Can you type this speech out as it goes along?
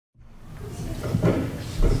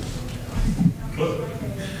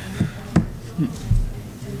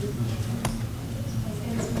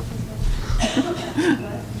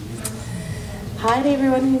right,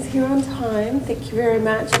 everyone who's here on time, thank you very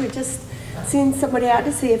much. We're just sending somebody out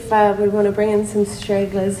to see if we want to bring in some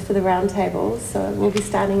stragglers for the round table, so we'll be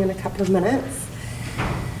starting in a couple of minutes.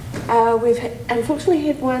 We've unfortunately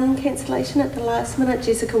had one cancellation at the last minute.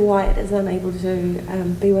 Jessica White is unable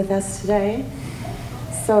to be with us today.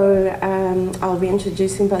 So I'll be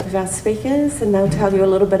introducing both of our speakers and they'll tell you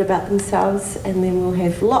a little bit about themselves, and then we'll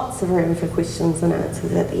have lots of room for questions and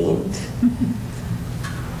answers at the end.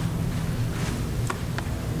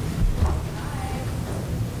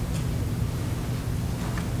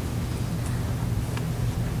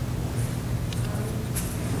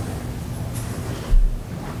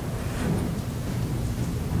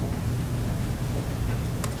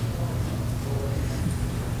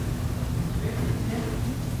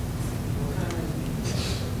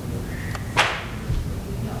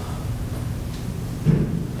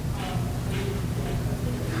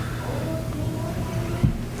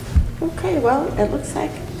 Okay, well, it looks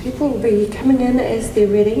like people will be coming in as they're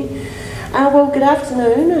ready. Well, good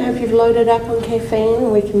afternoon. I hope you've loaded up on caffeine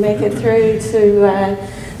and we can make it through to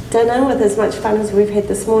dinner with as much fun as we've had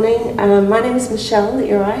this morning. My name is Michelle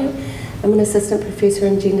Uri. I'm an assistant professor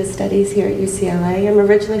in gender studies here at UCLA. I'm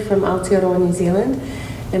originally from Aotearoa, New Zealand,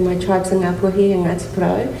 and my tribe's in Ngāpuhi and Ngāti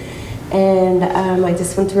Porou. And I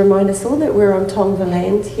just want to remind us all that we're on Tonga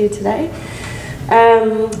land here today.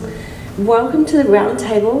 Welcome to the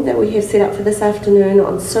roundtable that we have set up for this afternoon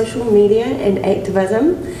on social media and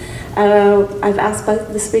activism. I've asked both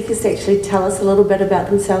of the speakers to actually tell us a little bit about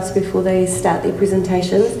themselves before they start their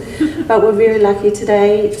presentations, but we're very lucky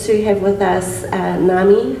today to have with us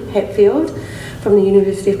Nami Hatfield from the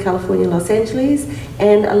University of California, Los Angeles,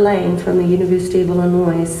 and Elaine from the University of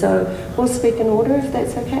Illinois. So we'll speak in order if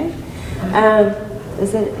that's okay.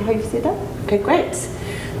 Is that how you've said that? Okay, great.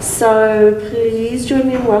 So please join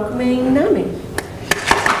me in welcoming Nami.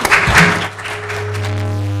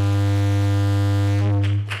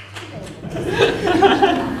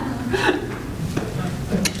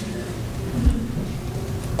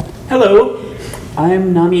 Hello,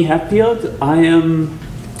 I'm Nami Hatfield. I am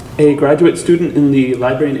a graduate student in the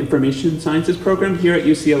Library and Information Sciences program here at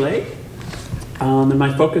UCLA. And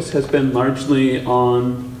my focus has been largely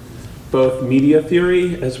on both media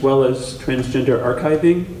theory as well as transgender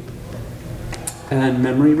archiving and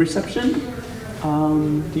memory reception.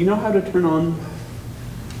 Do you know how to turn on?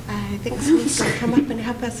 I think someone's going to come up and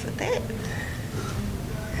help us with that.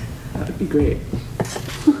 That would be great.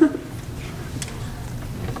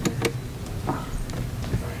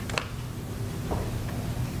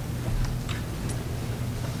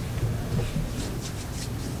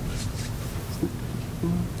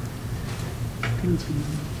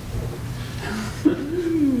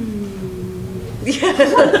 Yeah,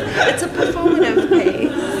 it's a performative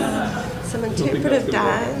piece, some interpretive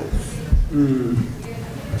dance.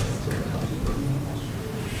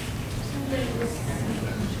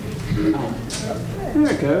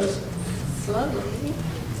 There it goes. Slowly.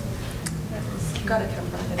 You've got to come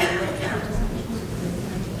right in.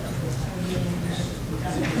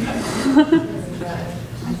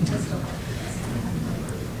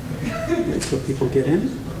 Wait till people get in.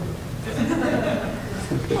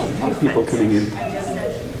 There's a lot of people coming in.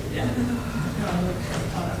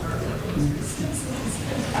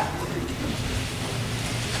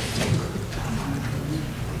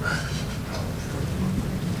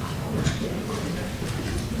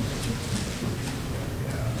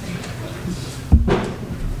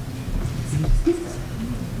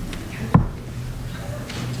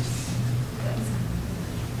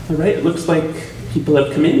 All right, it looks like people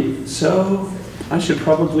have come in, so I should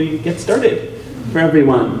probably get started for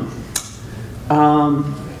everyone.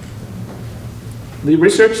 The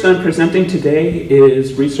research that I'm presenting today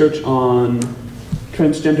is research on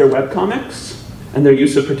transgender webcomics and their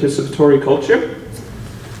use of participatory culture.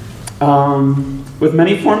 With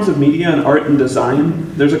many forms of media and art and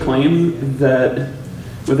design, there's a claim that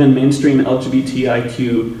within mainstream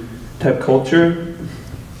LGBTIQ type culture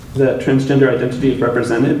that transgender identity is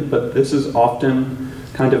represented, but this is often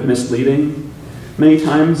kind of misleading. Many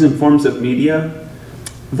times in forms of media,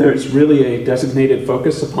 there's really a designated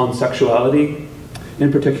focus upon sexuality.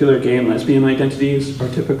 In particular, gay and lesbian identities are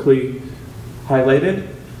typically highlighted,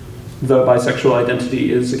 though bisexual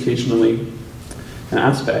identity is occasionally an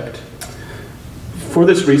aspect. For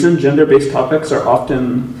this reason, gender-based topics are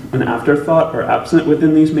often an afterthought or absent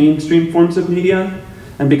within these mainstream forms of media,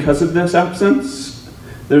 and because of this absence,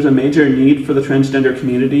 there's a major need for the transgender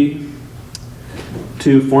community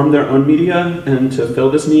to form their own media and to fill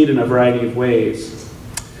this need in a variety of ways.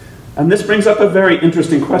 And this brings up a very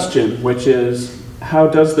interesting question, which is, how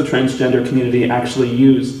does the transgender community actually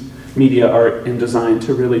use media, art, and design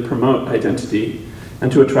to really promote identity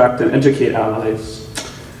and to attract and educate allies?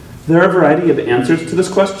 There are a variety of answers to this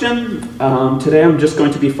question. Today I'm just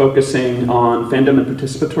going to be focusing on fandom and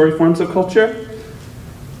participatory forms of culture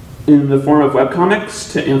in the form of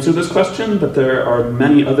webcomics to answer this question, but there are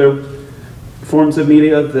many other forms of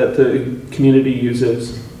media that the community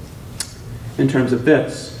uses in terms of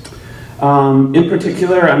this. In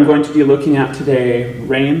particular, I'm going to be looking at today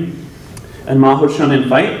Rain and Maho Shonen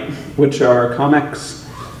Fight, which are comics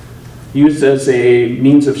used as a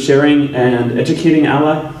means of sharing and educating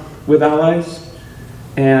with allies,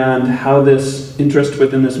 and how this interest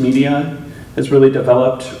within this media has really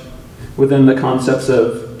developed within the concepts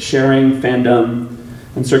of sharing, fandom,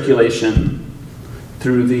 and circulation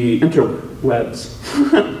through the interwebs.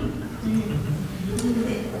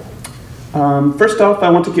 First off, I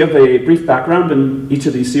want to give a brief background in each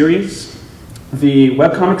of these series. The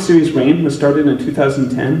webcomic series Rain was started in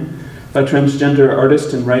 2010 by transgender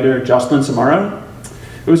artist and writer Jocelyn Samara.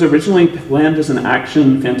 It was originally planned as an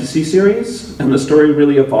action fantasy series, and the story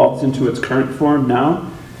really evolved into its current form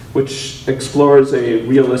now, which explores a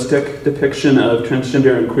realistic depiction of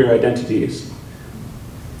transgender and queer identities.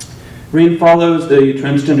 Rain follows the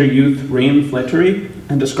transgender youth Rain Fletchery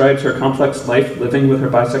and describes her complex life living with her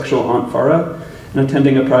bisexual Aunt Farah and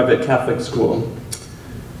attending a private Catholic school.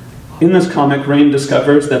 In this comic, Rain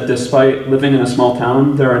discovers that despite living in a small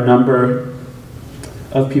town, there are a number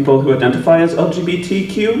of people who identify as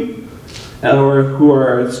LGBTQ or who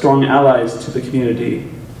are strong allies to the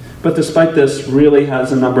community. But despite this, really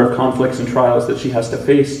has a number of conflicts and trials that she has to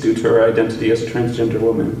face due to her identity as a transgender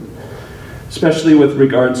woman, especially with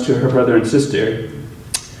regards to her brother and sister.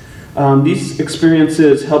 These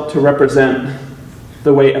experiences help to represent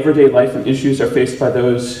the way everyday life and issues are faced by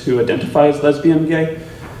those who identify as lesbian, gay,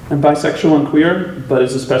 and bisexual and queer, but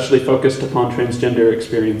is especially focused upon transgender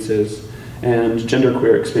experiences and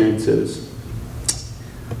genderqueer experiences.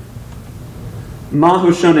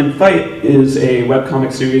 Maho Shonen Fight is a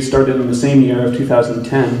webcomic series started in the same year of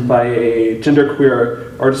 2010 by a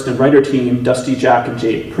genderqueer artist and writer team, Dusty Jack and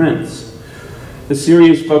Jade Prince. The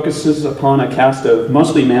series focuses upon a cast of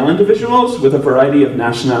mostly male individuals with a variety of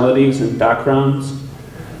nationalities and backgrounds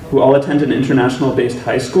who all attend an international-based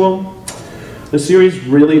high school. The series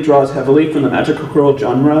really draws heavily from the magical girl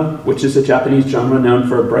genre, which is a Japanese genre known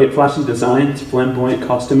for bright, flashy designs, flamboyant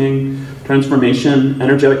costuming, transformation,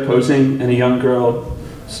 energetic posing, and a young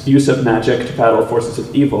girl's use of magic to battle forces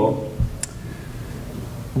of evil.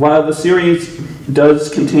 While the series does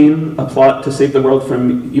contain a plot to save the world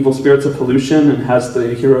from evil spirits of pollution and has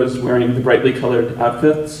the heroes wearing the brightly colored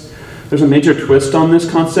outfits, there's a major twist on this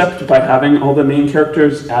concept by having all the main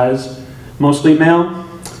characters as mostly male.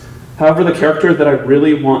 However, the character that I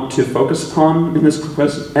really want to focus upon in this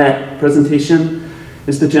presentation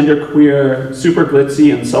is the genderqueer, super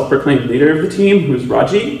glitzy, and self-proclaimed leader of the team, who's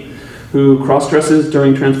Raji, who cross-dresses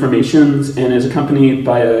during transformations and is accompanied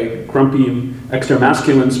by a grumpy,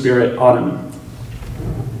 extra-masculine spirit, Autumn.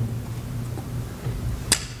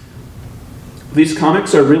 These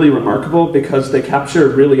comics are really remarkable because they capture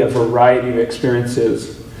really a variety of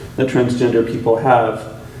experiences that transgender people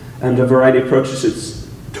have and a variety of approaches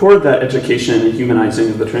toward that education and humanizing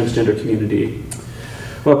of the transgender community.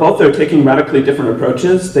 While both are taking radically different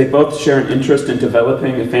approaches, they both share an interest in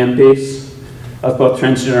developing a fan base of both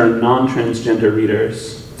transgender and non-transgender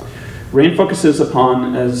readers. Rain focuses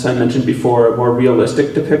upon, as I mentioned before, a more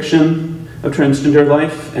realistic depiction of transgender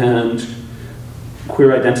life and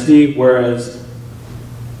queer identity, whereas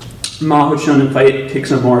Maho Shonen Fight takes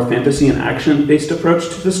a more fantasy and action-based approach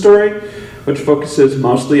to the story, which focuses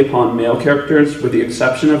mostly upon male characters with the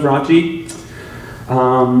exception of Raji.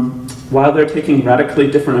 While they're taking radically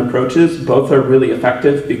different approaches, both are really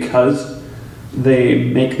effective because they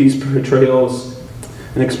make these portrayals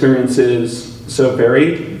and experiences so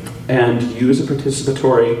varied and use a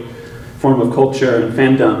participatory form of culture and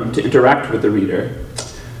fandom to interact with the reader.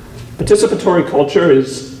 Participatory culture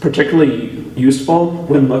is particularly useful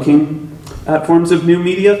when looking at forms of new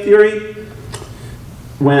media theory,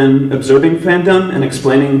 when observing fandom and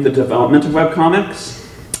explaining the development of webcomics.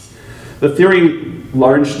 The theory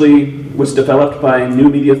largely was developed by new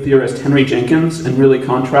media theorist Henry Jenkins and really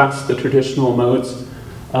contrasts the traditional modes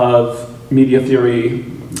of media theory,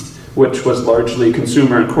 which was largely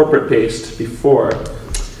consumer and corporate based before.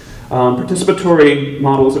 Participatory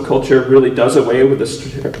models of culture really does away with the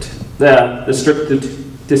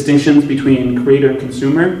strict distinctions between creator and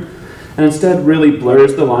consumer, and instead really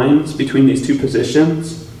blurs the lines between these two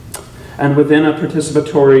positions. And within a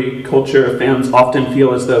participatory culture, fans often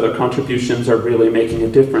feel as though their contributions are really making a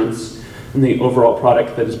difference in the overall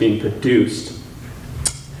product that is being produced.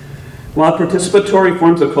 While participatory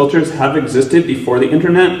forms of cultures have existed before the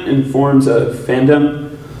internet in forms of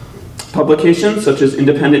fandom publications, such as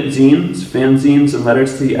independent zines, fanzines, and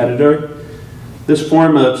letters to the editor, this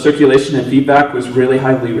form of circulation and feedback was really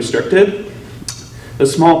highly restricted. The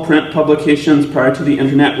small print publications prior to the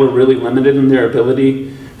internet were really limited in their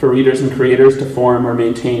ability for readers and creators to form or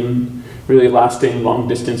maintain really lasting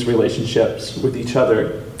long-distance relationships with each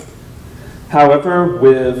other. However,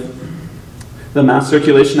 with the mass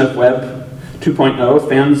circulation of Web 2.0,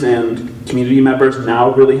 fans and community members now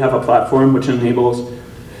really have a platform which enables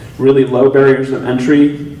really low barriers of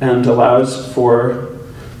entry and allows for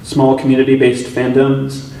small community-based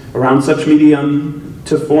fandoms around such medium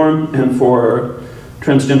to form and for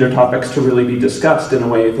transgender topics to really be discussed in a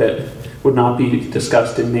way that would not be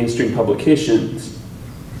discussed in mainstream publications.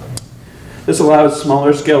 This allows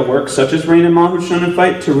smaller scale works such as Rain and Mahu Shonen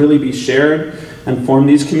Fight to really be shared and form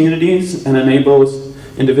these communities, and enables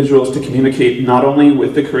individuals to communicate not only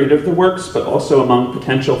with the creator of the works, but also among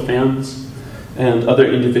potential fans and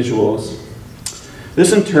other individuals.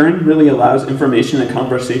 This in turn really allows information and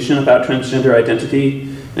conversation about transgender identity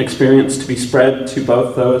and experience to be spread to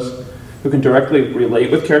both those who can directly relate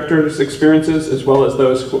with characters' experiences, as well as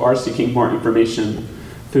those who are seeking more information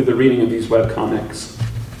through the reading of these webcomics.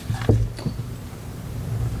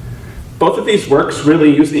 Both of these works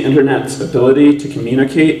really use the internet's ability to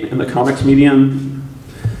communicate in the comics medium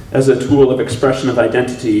as a tool of expression of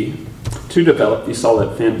identity to develop these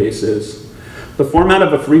solid fan bases. The format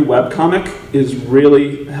of a free webcomic is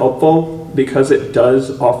really helpful because it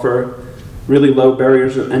does offer really low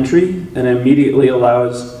barriers of entry and immediately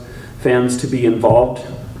allows fans to be involved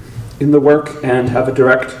in the work and have a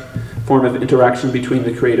direct form of interaction between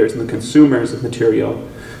the creators and the consumers of material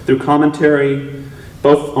through commentary,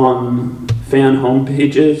 both on fan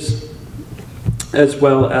homepages, as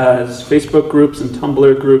well as Facebook groups and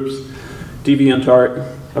Tumblr groups,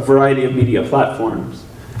 DeviantArt, a variety of media platforms.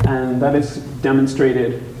 And that is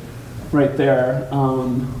demonstrated right there.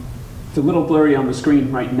 It's a little blurry on the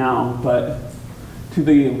screen right now, but to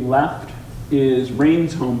the left is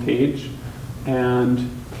Rain's homepage, and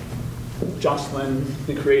Jocelyn,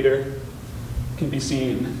 the creator, can be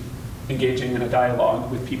seen engaging in a dialogue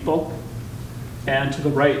with people. And to the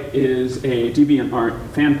right is a DeviantArt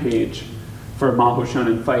fan page for Maho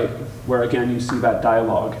Shonen Fight, where again you see that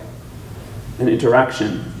dialogue and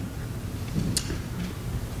interaction.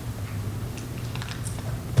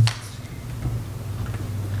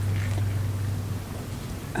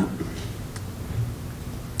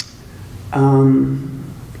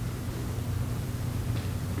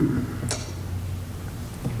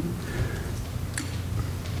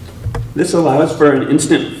 This allows for an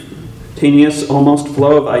instantaneous, almost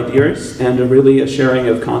flow of ideas and a sharing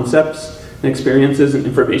of concepts and experiences and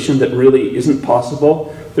information that really isn't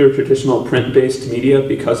possible through traditional print-based media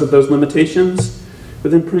because of those limitations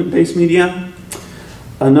within print-based media.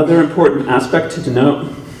 Another important aspect to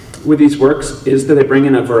denote with these works is that they bring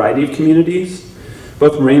in a variety of communities.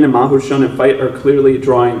 Both Rain and Maho Shonen Fight are clearly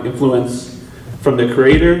drawing influence from the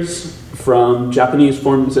creators, from Japanese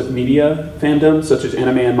forms of media fandom, such as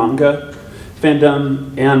anime and manga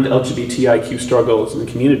fandom, and LGBTIQ struggles in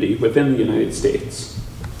the community within the United States.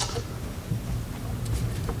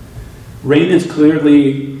 Rain is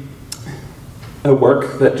clearly a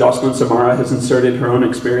work that Jocelyn Samara has inserted her own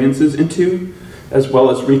experiences into, as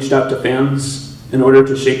well as reached out to fans in order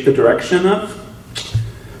to shape the direction of.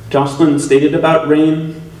 Jocelyn stated about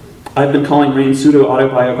Rain, "I've been calling Rain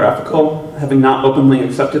pseudo-autobiographical, having not openly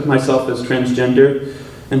accepted myself as transgender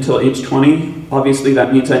until age 20. Obviously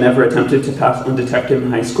that means I never attempted to pass undetected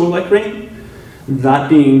in high school like Rain. That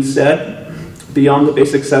being said, beyond the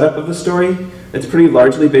basic setup of the story, it's pretty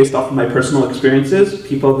largely based off of my personal experiences,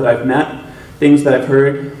 people that I've met, things that I've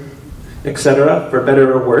heard, etc., for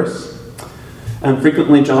better or worse. And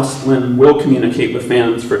frequently Jocelyn will communicate with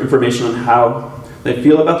fans for information on how they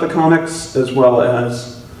feel about the comics, as well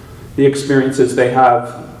as the experiences they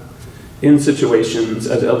have in situations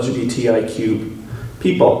as LGBTIQ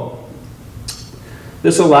people.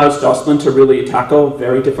 This allows Jocelyn to really tackle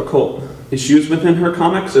very difficult issues within her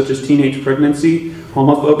comics, such as teenage pregnancy,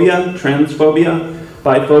 homophobia, transphobia,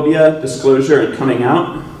 biphobia, disclosure, and coming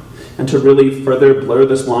out, and to really further blur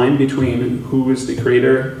this line between who is the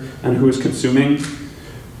creator and who is consuming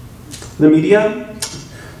the media.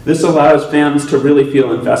 This allows fans to really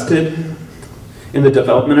feel invested in the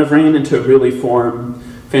development of Rain and to really form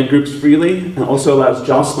fan groups freely, and also allows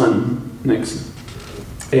Jocelyn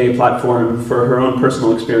a platform for her own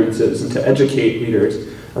personal experiences and to educate readers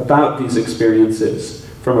about these experiences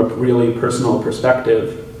from a really personal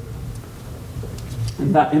perspective.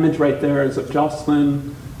 And that image right there is of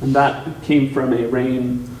Jocelyn And that came from a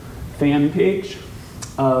Rain fan page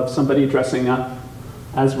of somebody dressing up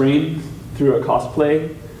as Rain through a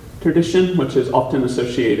cosplay tradition, which is often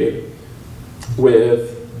associated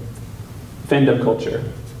with fandom culture.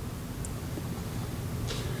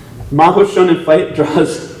 Mahou Shonen Fight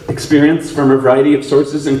draws experience from a variety of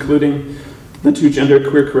sources, including the two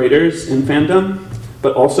genderqueer creators in fandom,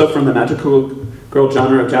 but also from the magical girl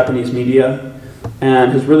genre of Japanese media,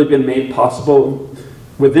 and has really been made possible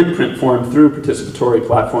within print form through participatory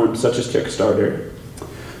platforms such as Kickstarter.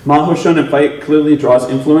 Mahou Shonen Fight clearly draws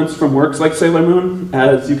influence from works like Sailor Moon,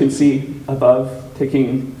 as you can see above,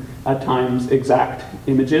 taking at times exact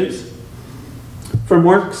images from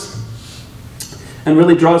works, and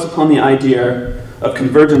really draws upon the idea of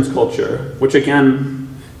convergence culture, which again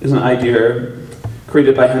is an idea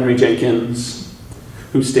created by Henry Jenkins,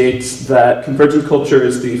 who states that convergent culture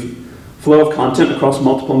is the flow of content across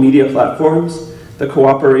multiple media platforms, the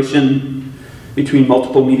cooperation between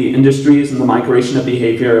multiple media industries, and the migration of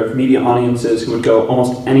behavior of media audiences who would go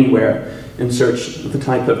almost anywhere in search of the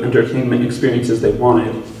type of entertainment experiences they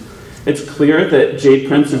wanted. It's clear that Jade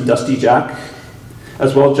Prince and Dusty Jack,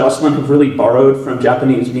 as well as Jocelyn, have really borrowed from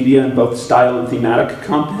Japanese media in both style and thematic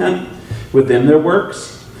content within their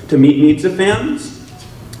works to meet needs of fans.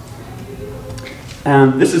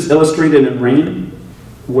 And this is illustrated in Rain,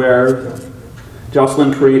 where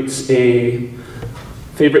Jocelyn creates a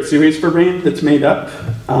favorite series for Rain that's made up,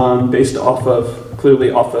 based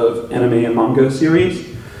clearly off of anime and manga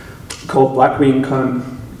series, called Blackwing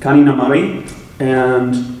Kaninamari,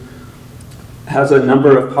 and has a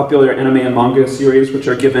number of popular anime and manga series which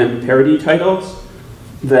are given parody titles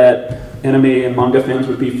that anime and manga fans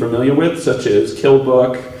would be familiar with, such as Kill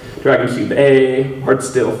Book, Dragon Cube A,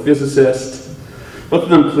 Heartstale Physicist. Both of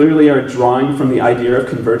them clearly are drawing from the idea of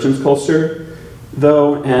convergence culture,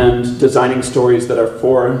 though, and designing stories that are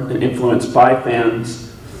for and influenced by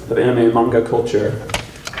fans of anime and manga culture.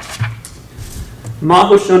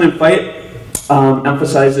 Mahou Shonen Fight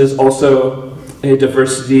emphasizes also a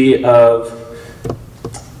diversity of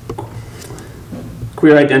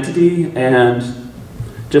queer identity and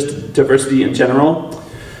just diversity in general.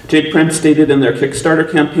 Jade Prince stated in their Kickstarter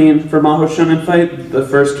campaign for Mahou Shonen Fight, the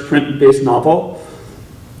first print-based novel,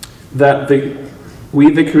 that we,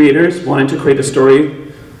 the creators, wanted to create a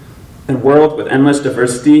story and world with endless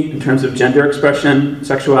diversity in terms of gender expression,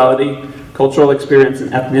 sexuality, cultural experience,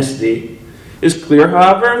 and ethnicity. It is clear,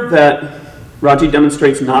 however, that Raji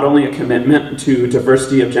demonstrates not only a commitment to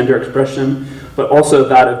diversity of gender expression, but also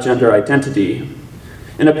that of gender identity.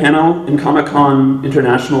 In a panel in Comic-Con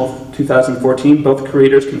International 2014, both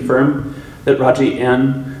creators confirmed that Raji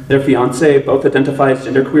and their fiancé both identify as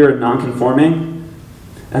genderqueer and non-conforming,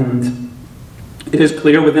 and it is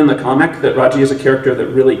clear within the comic that Raji is a character that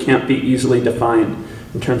really can't be easily defined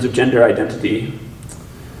in terms of gender identity.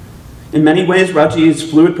 In many ways, Raji's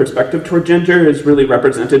fluid perspective toward gender is really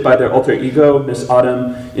represented by their alter ego, Miss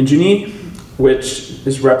Autumn Injuni, which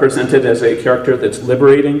is represented as a character that's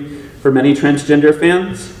liberating for many transgender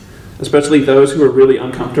fans, especially those who are really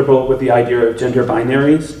uncomfortable with the idea of gender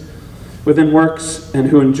binaries within works and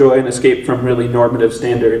who enjoy an escape from really normative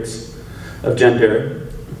standards of gender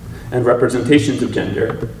and representations of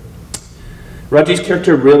gender. Raji's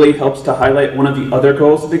character really helps to highlight one of the other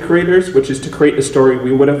goals of the creators, which is to create a story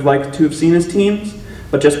we would have liked to have seen as teens,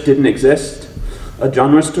 but just didn't exist. A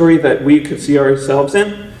genre story that we could see ourselves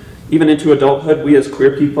in. Even into adulthood, we as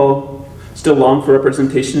queer people still long for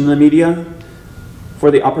representation in the media, for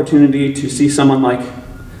the opportunity to see someone like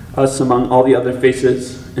us among all the other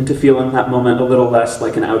faces, and to feel in that moment a little less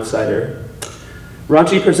like an outsider.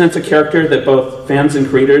 Raji presents a character that both fans and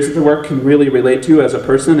creators of the work can really relate to as a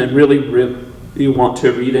person and really want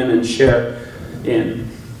to read in and share in.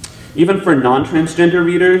 Even for non-transgender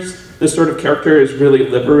readers, this sort of character is really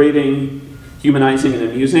liberating, humanizing, and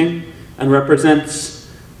amusing, and represents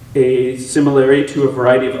a similarity to a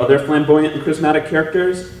variety of other flamboyant and charismatic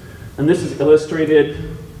characters. And this is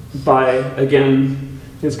illustrated by, again,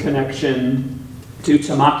 his connection to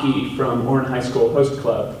Tamaki from Orin High School Host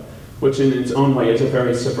Club, which in its own way is a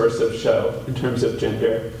very subversive show in terms of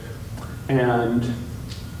gender, and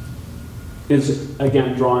is,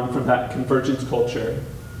 again, drawing from that convergence culture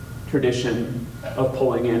tradition of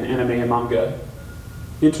pulling in anime and manga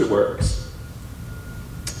into works.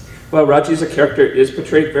 While Raji as a character is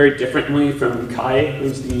portrayed very differently from Kai,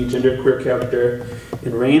 who's the genderqueer character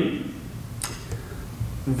in Rain,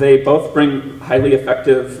 they both bring highly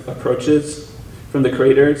effective approaches from the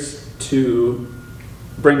creators to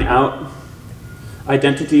bring out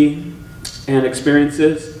identity and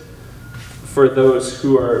experiences for those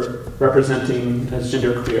who are representing as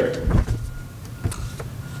genderqueer.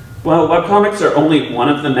 While webcomics are only one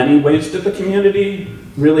of the many ways that the community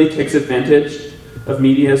really takes advantage of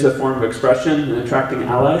media as a form of expression and attracting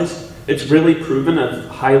allies, it's really proven a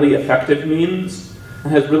highly effective means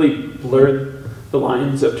and has really blurred the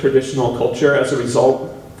lines of traditional culture as a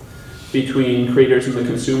result between creators and the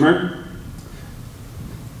consumer.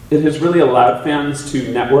 It has really allowed fans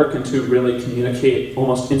to network and to really communicate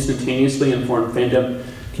almost instantaneously and form fandom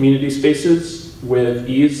community spaces with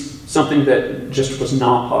ease, something that just was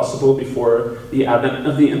not possible before the advent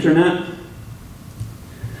of the internet.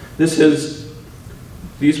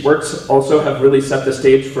 These works also have really set the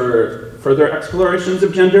stage for further explorations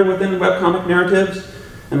of gender within webcomic narratives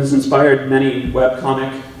and has inspired many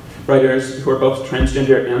webcomic writers who are both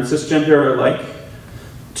transgender and cisgender alike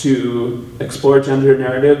to explore gender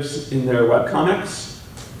narratives in their webcomics.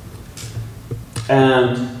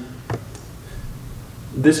 And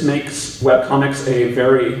this makes webcomics a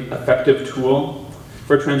very effective tool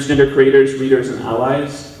for transgender creators, readers, and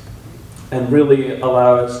allies, and really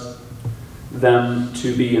allows them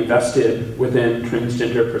to be invested within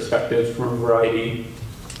transgender perspectives from a variety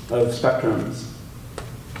of spectrums.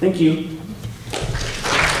 Thank you.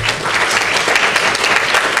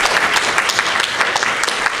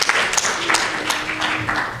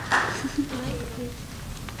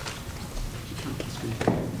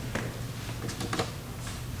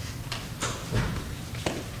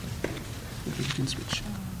 Switch.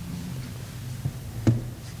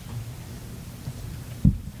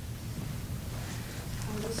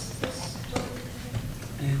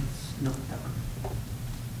 No, that one.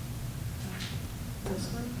 This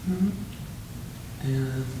one? Mm-hmm.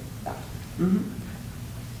 And that one. Mm-hmm.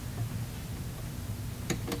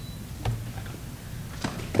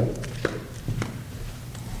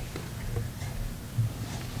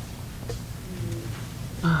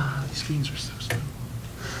 These screens are so slow.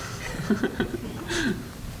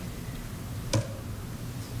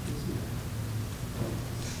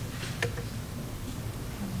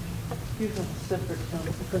 You have a separate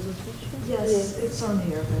presentation? Yes, It's on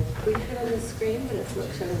here, but we have it on the screen, but it's not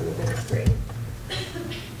showing on the big screen.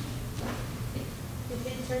 If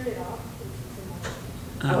they turned it off,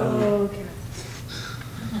 okay.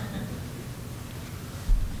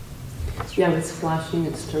 Yeah, it's flashing,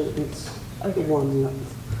 it's turned, it's warming up.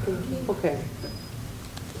 Thank you. Okay.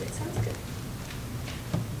 It sounds good.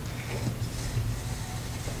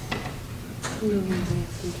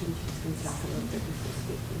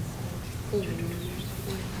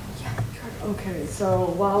 Okay, so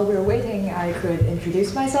while we're waiting, I could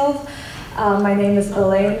introduce myself. My name is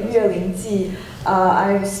Elaine Yuelin Ji.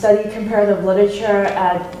 I study comparative literature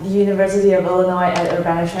at the University of Illinois at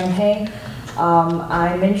Urbana-Champaign.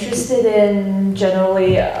 I'm interested in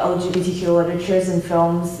generally LGBTQ literatures and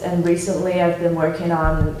films, and recently I've been working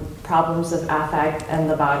on problems of affect and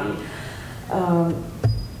the body.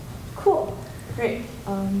 Cool, great.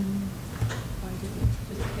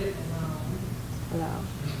 Allow.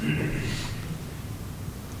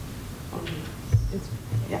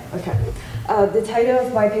 Yeah, okay. The title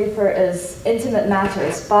of my paper is Intimate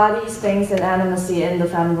Matters, Bodies, Things, and Animacy in the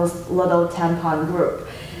Feminist Little Tampon Group.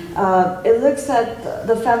 It looks at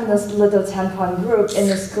the feminist Little Tampon Group in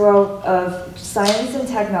the scope of science and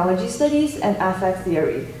technology studies and affect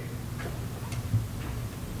theory.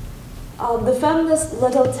 The feminist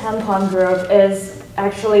Little Tampon Group is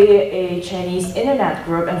actually a Chinese internet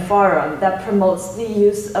group and forum that promotes the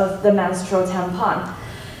use of the menstrual tampon.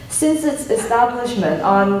 Since its establishment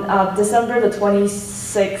on December the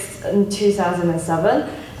 26th in 2007,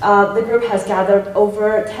 the group has gathered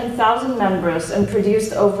over 10,000 members and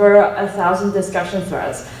produced over 1,000 discussion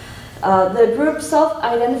threads. The group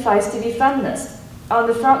self-identifies to be feminist. On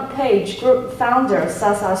the front page, group founder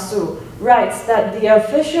Sasa Su writes that the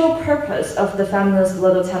official purpose of the feminist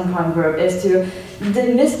Little Tampon Group is to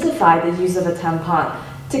demystify the use of a tampon,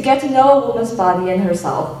 to get to know a woman's body and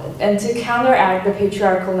herself, and to counteract the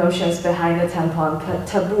patriarchal notions behind the tampon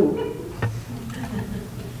taboo.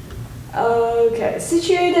 Okay,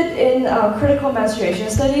 situated in critical menstruation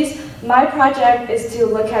studies, my project is to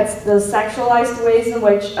look at the sexualized ways in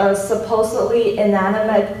which a supposedly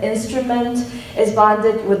inanimate instrument is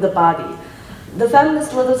bonded with the body. The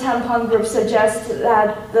feminist Little Tampon Group suggests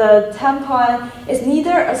that the tampon is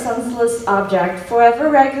neither a senseless object forever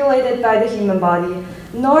regulated by the human body,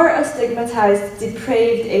 nor a stigmatized,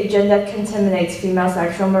 depraved agent that contaminates female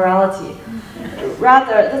sexual morality.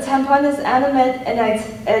 Rather, the tampon is animate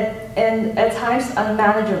and at times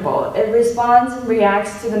unmanageable. It responds and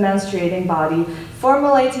reacts to the menstruating body,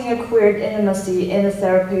 formulating a queer intimacy in a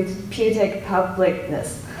therapeutic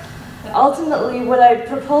publicness. Ultimately, what I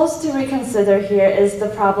propose to reconsider here is the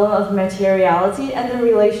problem of materiality and the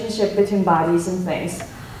relationship between bodies and things.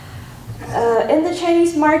 In the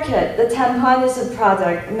Chinese market, the tampon is a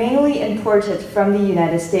product mainly imported from the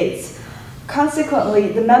United States. Consequently,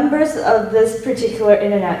 the members of this particular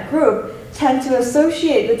internet group tend to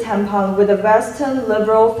associate the tampon with a Western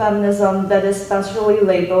liberal feminism that is specially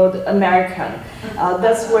labeled American.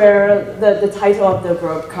 That's where the title of the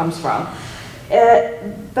group comes from.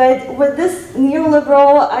 But with this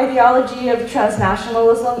neoliberal ideology of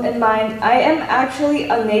transnationalism in mind, I am actually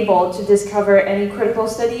unable to discover any critical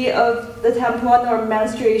study of the tampon or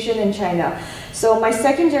menstruation in China. So my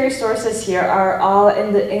secondary sources here are all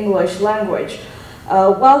in the English language.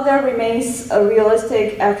 While there remains a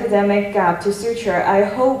realistic academic gap to suture, I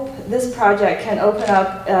hope this project can open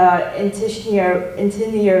up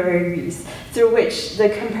itineraries through which the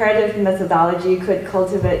comparative methodology could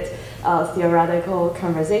cultivate theoretical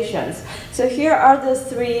conversations. So here are the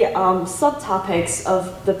three subtopics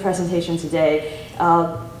of the presentation today.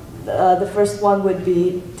 The first one would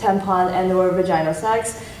be tampon and/or vaginal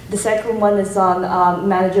sex. The second one is on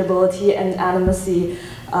manageability and animacy.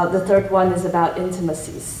 The third one is about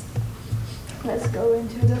intimacies. Let's go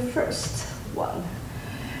into the first one.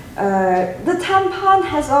 The tampon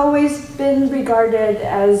has always been regarded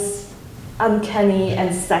as uncanny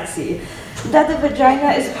and sexy. That the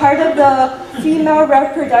vagina is part of the female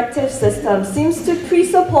reproductive system seems to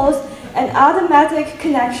presuppose an automatic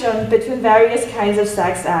connection between various kinds of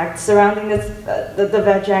sex acts surrounding the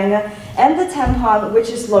vagina and the tampon, which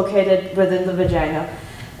is located within the vagina.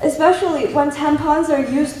 Especially when tampons are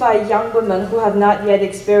used by young women who have not yet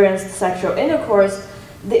experienced sexual intercourse,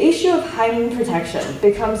 the issue of hymen protection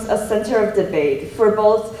becomes a center of debate for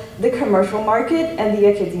both the commercial market and the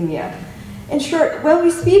academia. In short, when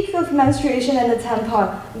we speak of menstruation and the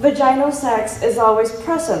tampon, vaginal sex is always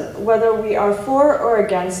present, whether we are for or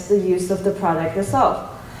against the use of the product itself.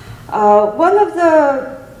 One of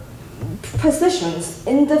the positions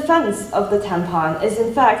in defense of the tampon is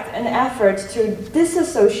in fact an effort to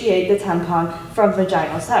disassociate the tampon from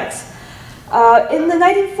vaginal sex. In the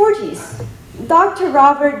 1940s, Dr.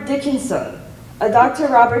 Robert Dickinson,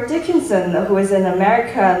 who is an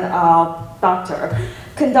American doctor,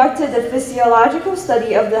 conducted a physiological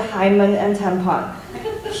study of the hymen and tampon.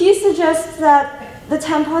 He suggests that the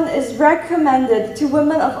tampon is recommended to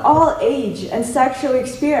women of all age and sexual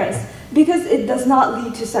experience because it does not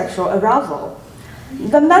lead to sexual arousal.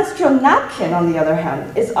 The menstrual napkin, on the other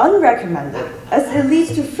hand, is unrecommended as it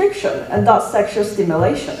leads to friction and thus sexual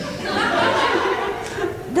stimulation.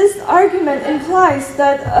 This argument implies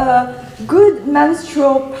that a good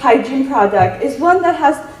menstrual hygiene product is one that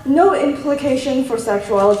has no implication for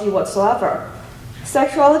sexuality whatsoever.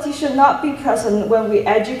 Sexuality should not be present when we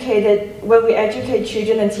educate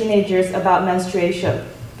children and teenagers about menstruation.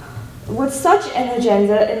 With such an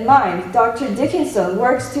agenda in mind, Dr. Dickinson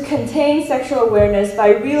works to contain sexual awareness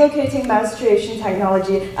by relocating menstruation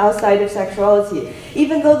technology outside of sexuality,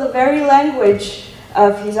 even though the very language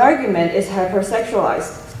of his argument is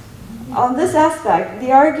hypersexualized. On this aspect,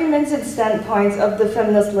 the arguments and standpoints of the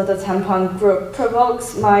feminist Little Tampon group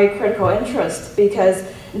provokes my critical interest because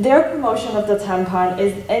their promotion of the tampon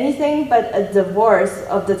is anything but a divorce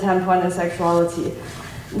of the tampon and sexuality.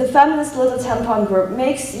 The feminist Little Tampon group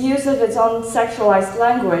makes use of its own sexualized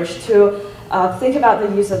language to think about the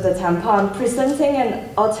use of the tampon, presenting an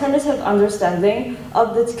alternative understanding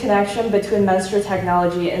of the connection between menstrual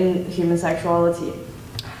technology and human sexuality.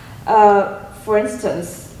 For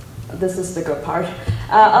instance, this is the good part.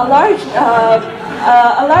 A large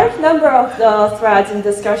number of the threads and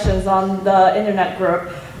discussions on the internet group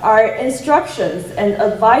are instructions and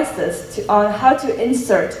advices on how to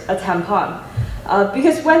insert a tampon.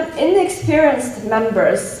 Because when inexperienced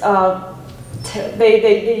members,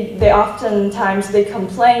 they oftentimes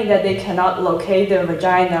complain that they cannot locate their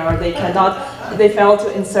vagina or they fail to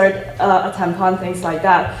insert a tampon, things like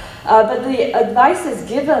that. But the advices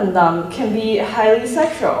given them can be highly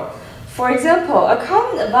sexual. For example, a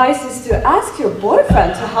common advice is to ask your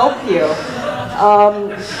boyfriend to help you.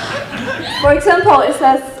 For example, it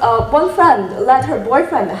says, one friend let her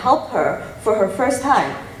boyfriend help her for her first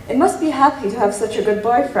time. It must be happy to have such a good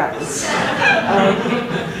boyfriend.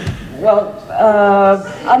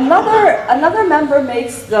 Another member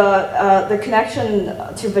makes the connection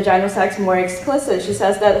to vaginal sex more explicit. She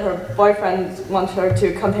says that her boyfriend wants her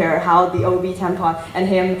to compare how the OB tampon and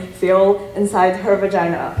him feel inside her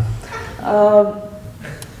vagina.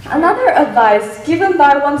 Another advice given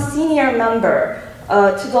by one senior member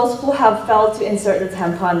to those who have failed to insert the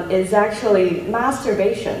tampon is actually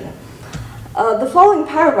masturbation. The following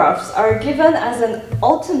paragraphs are given as an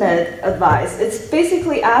ultimate advice. It's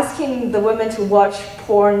basically asking the women to watch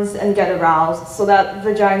porns and get aroused so that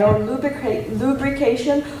vaginal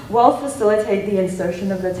lubrication will facilitate the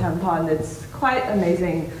insertion of the tampon. It's quite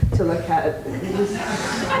amazing to look at.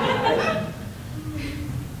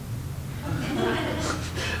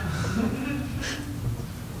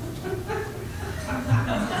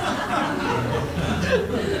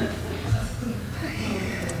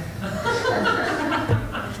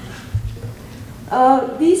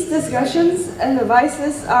 These discussions and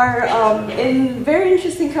advices are in very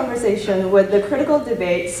interesting conversation with the critical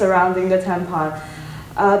debate surrounding the tampon.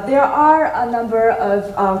 There are a number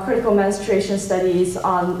of critical menstruation studies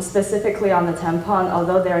specifically on the tampon,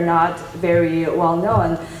 although they're not very well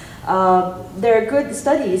known. They're good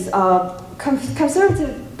studies.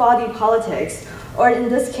 Conservative body politics, or in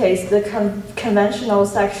this case, the conventional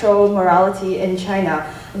sexual morality in China,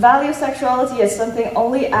 value sexuality as something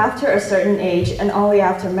only after a certain age and only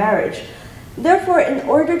after marriage. Therefore, in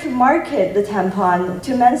order to market the tampon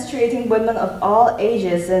to menstruating women of all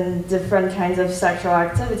ages and different kinds of sexual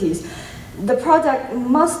activities, the product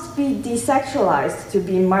must be desexualized to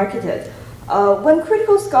be marketed. When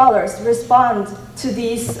critical scholars respond to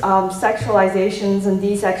these sexualizations and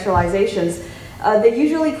desexualizations, they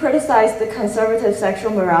usually criticize the conservative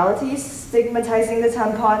sexual moralities, stigmatizing the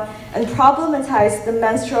tampon, and problematize the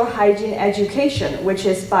menstrual hygiene education, which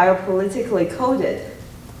is biopolitically coded.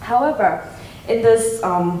 However, in this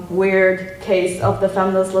weird case of the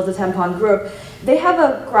feminist Little Tampon group, they have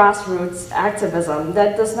a grassroots activism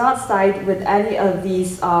that does not side with any of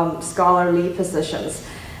these scholarly positions.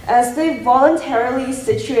 As they voluntarily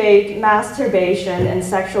situate masturbation and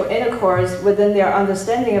sexual intercourse within their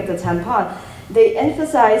understanding of the tampon, they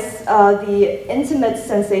emphasize the intimate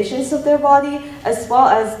sensations of their body as well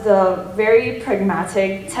as the very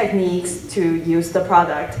pragmatic techniques to use the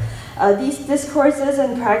product. These discourses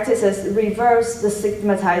and practices reverse the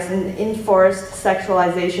stigmatized and enforced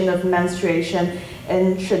sexualization of menstruation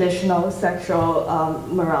in traditional sexual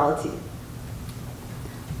morality.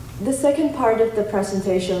 The second part of the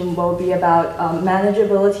presentation will be about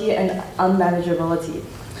manageability and unmanageability.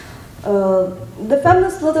 The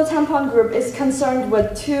feminist Little Tampon group is concerned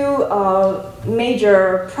with two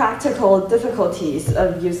major practical difficulties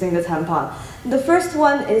of using the tampon. The first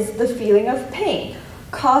one is the feeling of pain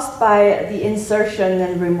caused by the insertion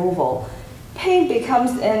and removal. Pain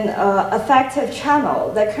becomes an affective channel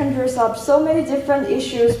that conjures up so many different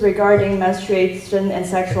issues regarding menstruation and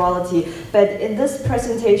sexuality, but in this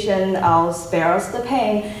presentation I'll spare us the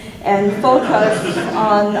pain and focus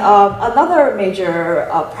on another major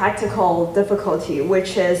practical difficulty,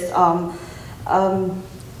 which is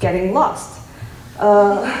getting lost.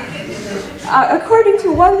 According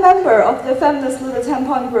to one member of the feminist Little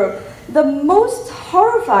Tampon group, the most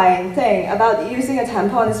horrifying thing about using a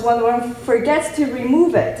tampon is when one forgets to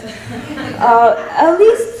remove it.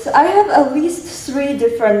 I have at least 3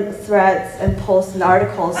 different threads and posts and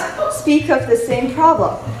articles speak of the same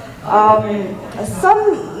problem.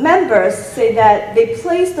 Some members say that they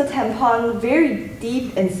place the tampon very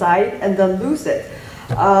deep inside and then lose it.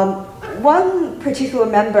 One particular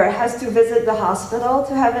member has to visit the hospital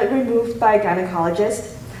to have it removed by a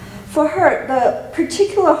gynecologist. For her, the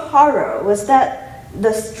particular horror was that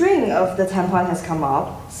the string of the tampon has come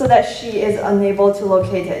off so that she is unable to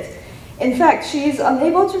locate it. In fact, she is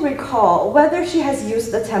unable to recall whether she has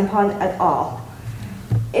used the tampon at all.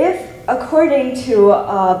 If, according to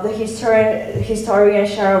the historian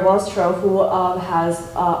Sharon Wallstroh, who has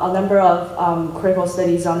a number of critical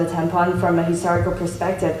studies on the tampon from a historical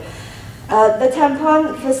perspective, the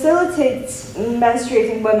tampon facilitates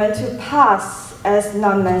menstruating women to pass as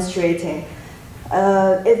non-menstruating.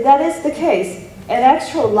 If that is the case, an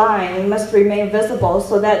extra line must remain visible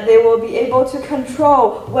so that they will be able to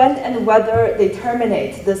control when and whether they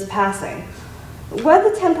terminate this passing. When the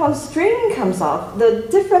tampon string comes off, the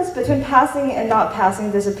difference between passing and not passing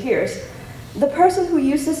disappears. The person who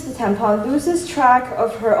uses the tampon loses track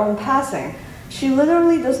of her own passing. She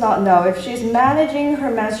literally does not know if she's managing her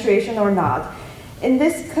menstruation or not. In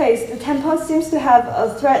this case, the tampon seems to have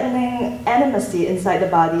a threatening animacy inside the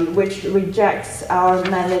body, which rejects our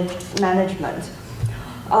management.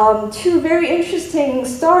 2 very interesting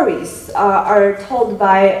stories are told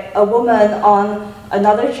by a woman on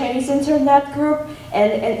another Chinese internet group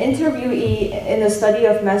and an interviewee in a study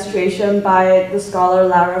of menstruation by the scholar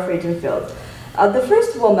Lara Friedenfeld. The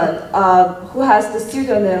first woman, who has the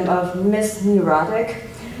pseudonym of Miss Neurotic,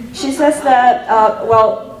 she says that,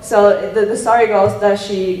 so the story goes that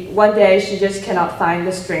one day she just cannot find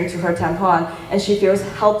the string to her tampon and she feels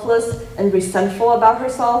helpless and resentful about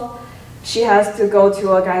herself. She has to go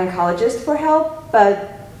to a gynecologist for help,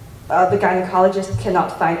 but the gynecologist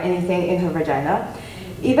cannot find anything in her vagina.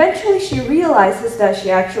 Eventually, she realizes that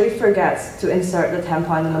she actually forgets to insert the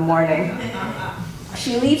tampon in the morning.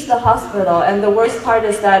 She leaves the hospital, and the worst part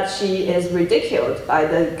is that she is ridiculed by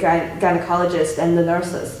the gynecologist and the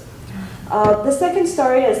nurses. The second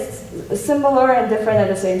story is similar and different at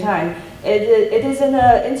the same time. It is in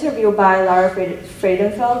an interview by Lara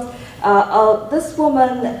Friedenfeld. This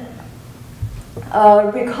woman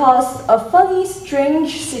recalls a funny,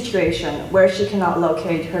 strange situation where she cannot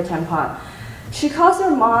locate her tampon. She calls her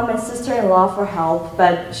mom and sister-in-law for help,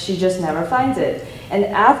 but she just never finds it. And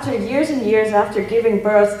after years and years after giving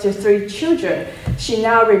birth to 3 children, she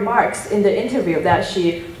now remarks in the interview that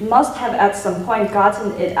she must have at some point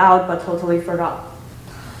gotten it out but totally forgot.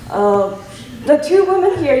 The 2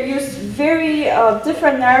 women here use very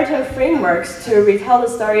different narrative frameworks to retell the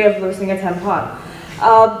story of losing a tampon.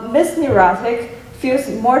 Miss Neurotic feels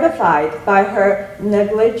mortified by her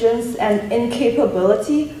negligence and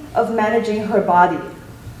incapability of managing her body.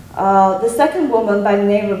 The second woman, by the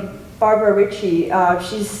name of Barbara Ritchie,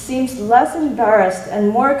 she seems less embarrassed and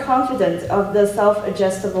more confident of the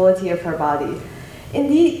self-adjustability of her body.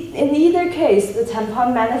 In either case, the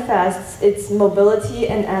tampon manifests its mobility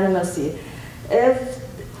and animacy.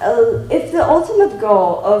 If the ultimate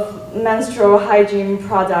goal of menstrual hygiene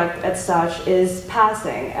product as such is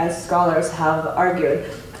passing, as scholars have argued,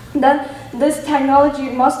 then this technology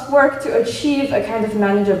must work to achieve a kind of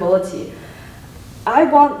manageability. I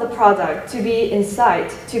want the product to be in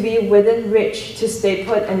sight, to be within reach, to stay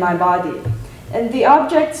put in my body. And the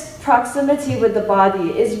object's proximity with the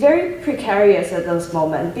body is very precarious at this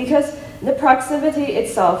moment because the proximity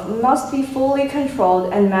itself must be fully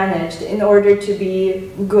controlled and managed in order to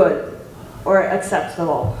be good or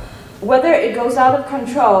acceptable. Whether it goes out of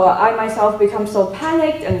control, I myself become so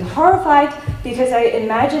panicked and horrified because I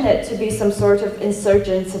imagine it to be some sort of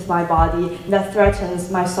insurgence of my body that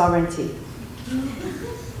threatens my sovereignty.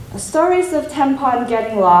 Stories of tampon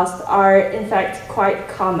getting lost are in fact quite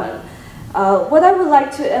common. What I would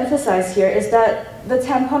like to emphasize here is that the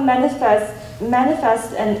tampon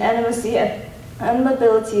manifests an animacy and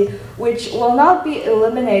mobility which will not be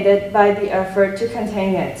eliminated by the effort to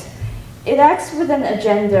contain it. It acts with an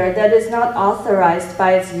agenda that is not authorized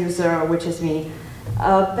by its user, which is me.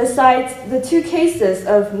 Besides, the 2 cases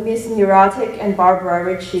of Miss Neurotic and Barbara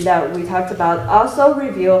Ritchie that we talked about also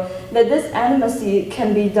reveal that this animacy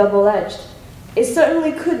can be double-edged. It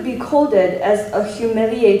certainly could be coded as a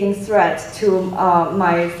humiliating threat to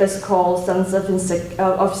my physical sense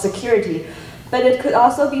of security, but it could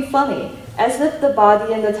also be funny, as if the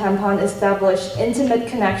body and the tampon establish intimate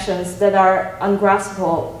connections that are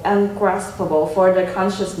ungraspable for the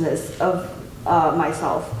consciousness of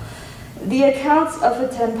myself. The accounts of a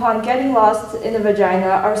tampon getting lost in a vagina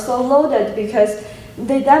are so loaded because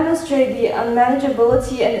they demonstrate the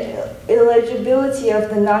unmanageability and illegibility of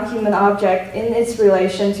the non-human object in its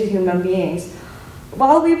relation to human beings.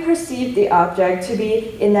 While we perceive the object to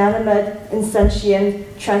be inanimate, insentient,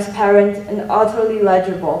 transparent, and utterly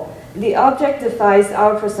legible, the object defies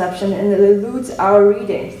our perception and eludes our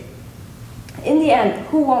reading. In the end,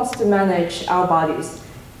 who wants to manage our bodies?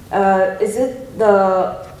 In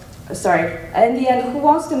the end, who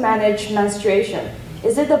wants to manage menstruation?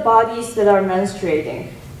 Is it the bodies that are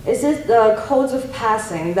menstruating? Is it the codes of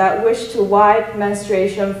passing that wish to wipe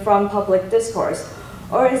menstruation from public discourse?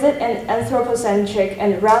 Or is it an anthropocentric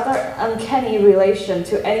and rather uncanny relation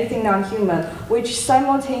to anything non-human, which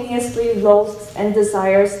simultaneously loathes and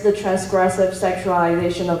desires the transgressive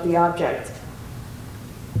sexualization of the object?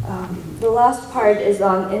 The last part is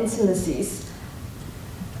on intimacies.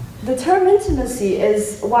 The term intimacy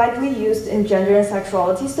is widely used in gender and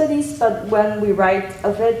sexuality studies, but when we write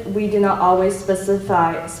of it, we do not always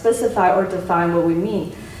specify or define what we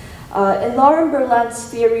mean. In Lauren Berlant's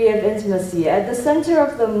theory of intimacy, at the center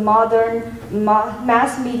of the modern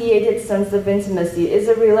mass-mediated sense of intimacy is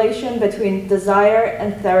a relation between desire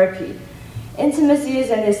and therapy. Intimacy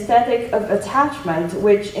is an aesthetic of attachment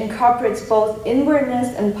which incorporates both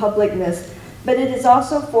inwardness and publicness, but it is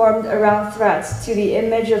also formed around threats to the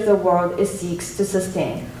image of the world it seeks to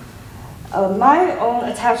sustain. My own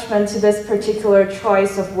attachment to this particular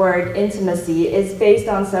choice of word, intimacy, is based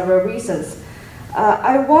on several reasons.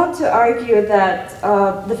 I want to argue that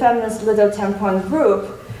the feminist Little Tampon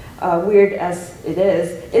group, weird as it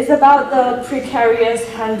is about the precarious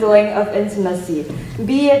handling of intimacy,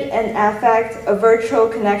 be it an affect, a virtual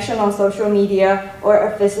connection on social media, or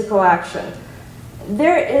a physical action.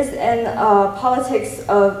 There is an politics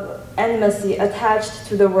of intimacy attached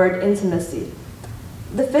to the word intimacy.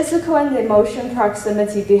 The physical and emotion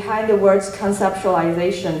proximity behind the word's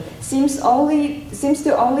conceptualization seems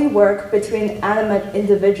to only work between animate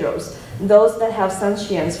individuals, those that have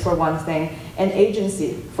sentience for one thing and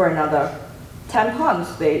agency for another.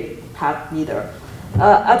 Tampons, they have neither.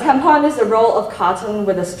 A tampon is a roll of cotton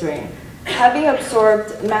with a string. Having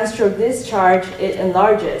absorbed menstrual discharge, it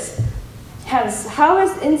enlarges. Hence, how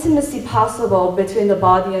is intimacy possible between the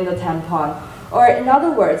body and the tampon? Or in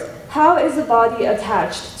other words, how is the body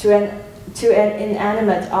attached to an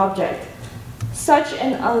inanimate object? Such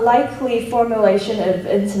an unlikely formulation of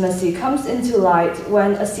intimacy comes into light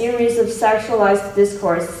when a series of sexualized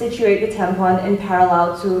discourse situate the tampon in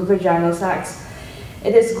parallel to vaginal sex.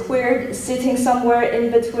 It is queered, sitting somewhere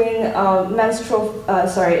in between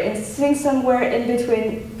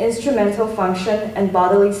instrumental function and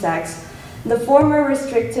bodily sex. The former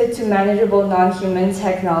restricted to manageable non-human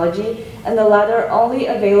technology, and the latter only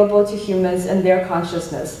available to humans and their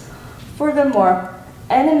consciousness. Furthermore,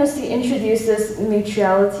 animacy introduces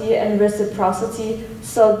mutuality and reciprocity,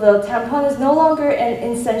 so the tampon is no longer an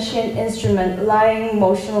insentient instrument lying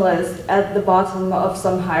motionless at the bottom of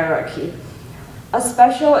some hierarchy. A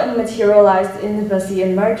special and materialized intimacy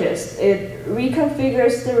emerges. It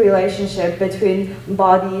reconfigures the relationship between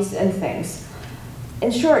bodies and things.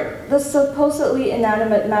 In short, the supposedly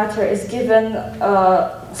inanimate matter is given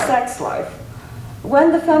a sex life.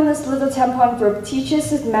 When the feminist Little Tampon group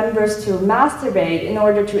teaches its members to masturbate in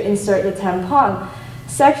order to insert the tampon,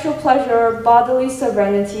 sexual pleasure, bodily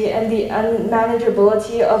serenity, and the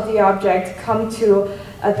unmanageability of the object come to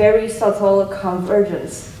a very subtle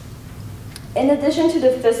convergence. In addition to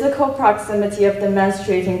the physical proximity of the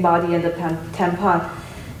menstruating body and the tampon,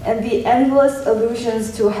 and the endless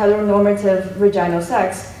allusions to heteronormative vaginal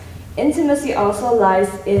sex, intimacy also lies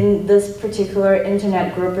in this particular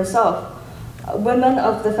internet group itself. Women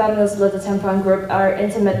of the feminist Little Tampon group are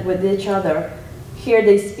intimate with each other. Here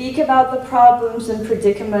they speak about the problems and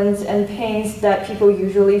predicaments and pains that people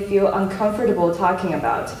usually feel uncomfortable talking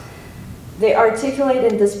about. They articulate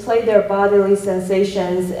and display their bodily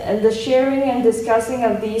sensations, and the sharing and discussing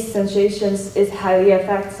of these sensations is highly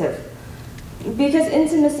effective. Because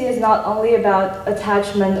intimacy is not only about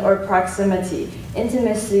attachment or proximity.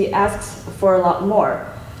 Intimacy asks for a lot more.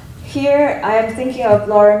 Here, I am thinking of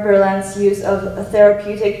Lauren Berland's use of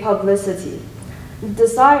therapeutic publicity.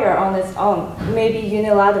 Desire on its own may be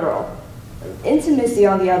unilateral. Intimacy,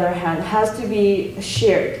 on the other hand, has to be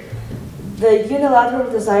shared. The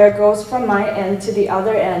unilateral desire goes from my end to the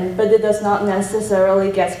other end, but it does not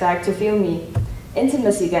necessarily get back to feel me.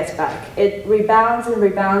 Intimacy gets back. It rebounds and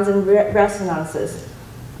resonances.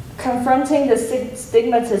 Confronting the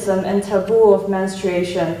stigmatism and taboo of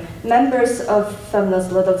menstruation, members of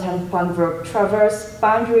feminist Little Tampon group traverse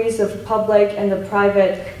boundaries of public and the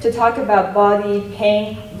private to talk about body,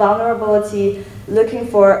 pain, vulnerability, looking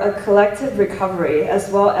for a collective recovery as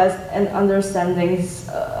well as an understanding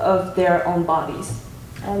of their own bodies.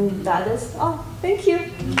 And that is all. Thank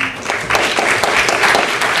you.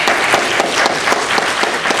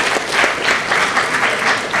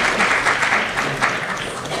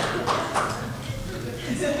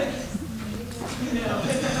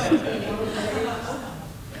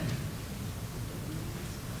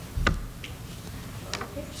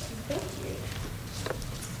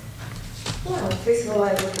 First of all,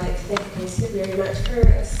 I would like to thank Lucy very much for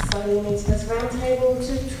assigning me to this roundtable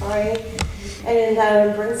to try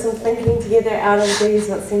and bring some thinking together out of these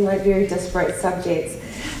what seem like very disparate subjects.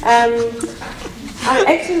 I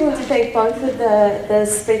actually want to thank both of the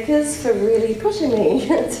speakers for really pushing me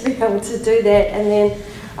to be able to do that, and then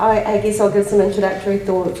I guess I'll give some introductory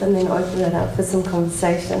thoughts and then open it up for some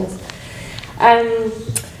conversations.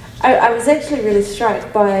 I was actually really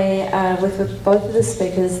struck by, with both of the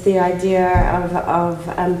speakers, the idea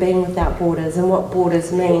of being without borders and what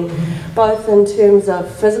borders mean, both in terms of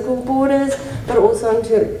physical borders, but also in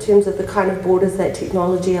terms of the kind of borders that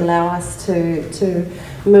technology allow us to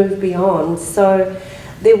move beyond. So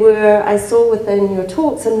there were, I saw within your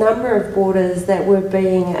talks, a number of borders that were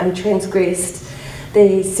being transgressed.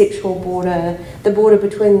 The sexual border, the border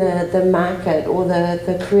between the market or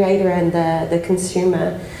the creator and the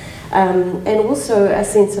consumer. And also a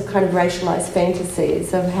sense of kind of racialized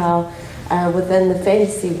fantasies of how within the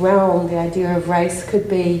fantasy realm the idea of race could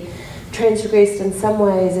be transgressed in some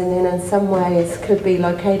ways and then in some ways could be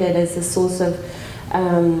located as a source of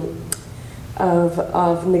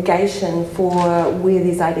negation for where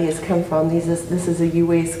these ideas come from. This is a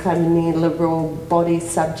US kind of neoliberal body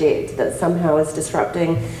subject that somehow is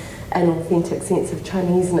disrupting an authentic sense of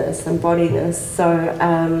Chineseness and bodiness. So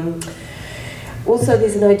Also,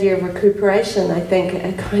 there's an idea of recuperation, I think,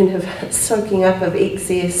 a kind of soaking up of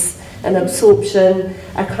excess and absorption,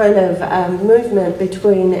 a kind of movement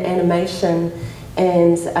between animation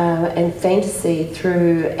and fantasy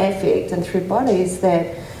through affect and through bodies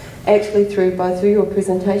that actually through both of your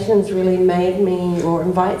presentations really made me or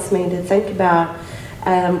invites me to think about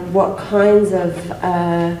what kinds of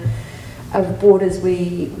borders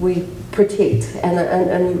we protect.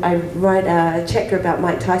 And I write a chapter about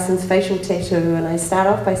Mike Tyson's facial tattoo, and I start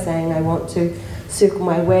off by saying I want to circle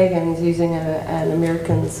my wagons using an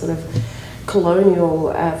American sort of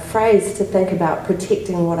colonial phrase to think about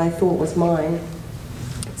protecting what I thought was mine.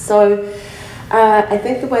 So I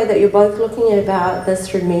think the way that you're both looking about this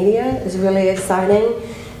through media is really exciting.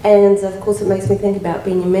 And of course it makes me think about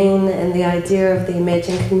Benjamin and the idea of the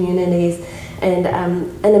imagined communities and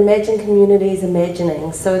imagined communities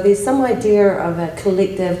imagining. So there's some idea of a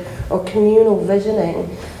collective or communal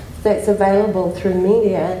visioning that's available through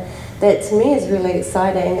media that to me is really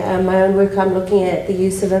exciting. My own work, I'm looking at the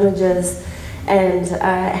use of images and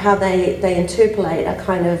how they interpolate a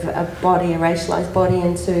kind of a body, a racialized body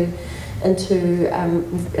into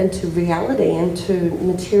reality, into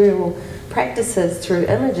material practices through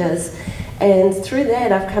images. And through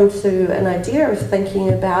that I've come to an idea of thinking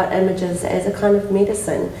about images as a kind of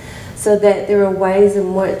medicine, so that there are ways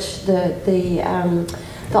in which the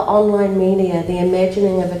online media, the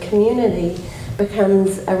imagining of a community,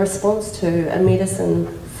 becomes a response to a medicine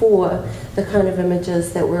for the kind of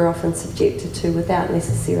images that we're often subjected to without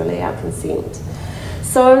necessarily our consent.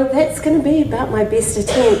 So that's going to be about my best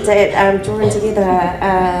attempt at drawing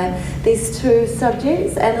together these two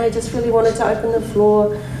subjects, and I just really wanted to open the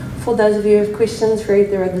floor for those of you who have questions for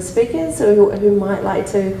either of the speakers or who might like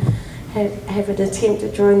to have an attempt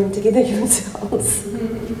at drawing them together yourselves.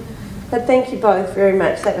 But thank you both very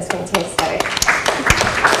much, that was fantastic.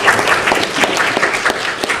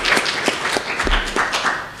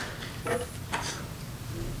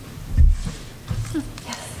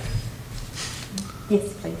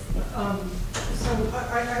 Yes, please. Yeah. So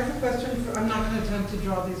I have a question. I'm not going to attempt to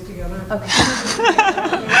draw these together. Okay.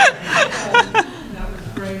 That was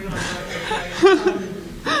brave on my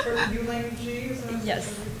part. For you, Lane G, is that? Yes.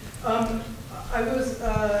 I was.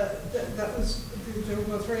 That was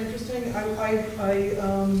very interesting. I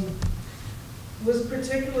was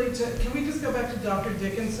particularly. Can we just go back to Dr.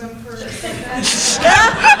 Dickinson for a second?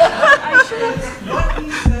 What he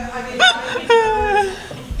said. I mean,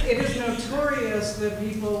 it is notorious that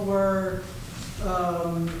people were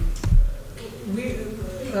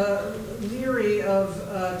leery of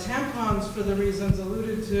tampons for the reasons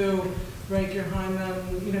alluded to. Break your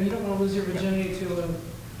hymen. You know, you don't want to lose your virginity to a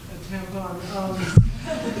tampon,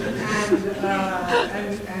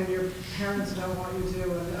 and your parents don't want you to.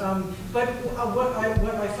 But what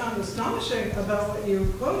I found astonishing about what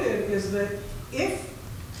you quoted is that if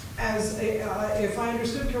I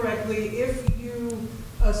understood correctly, if you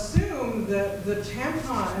assume that the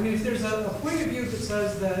tampon, I mean, if there's a point of view that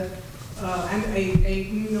says that, and a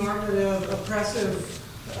normative, oppressive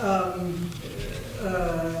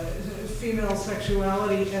female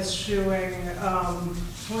sexuality eschewing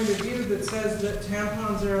point of view that says that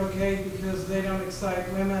tampons are okay because they don't excite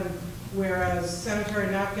women, whereas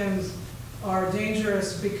sanitary napkins are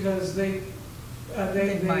dangerous because they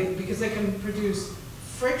can produce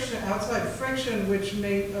friction, outside friction, which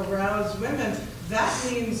may arouse women. That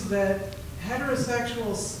means that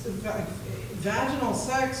heterosexual vaginal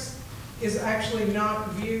sex is actually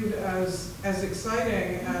not viewed as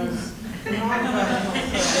exciting as non-vaginal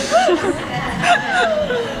sex,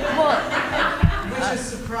 which is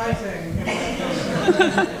surprising.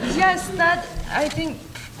 Yes, that I think.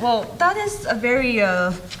 Well, that is a very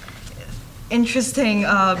interesting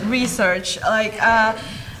research. Like.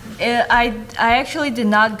 I actually did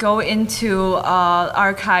not go into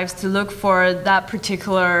archives to look for that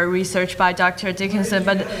particular research by Dr. Dickinson,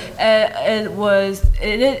 but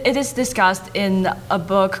it is discussed in a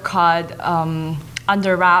book called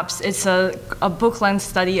Under Wraps. It's a book-length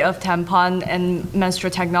study of tampon and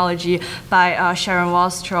menstrual technology by Sharon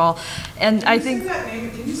Wastrel. And I think.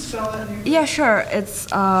 Can you spell that name? Yeah, sure. It's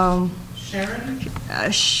Sharon.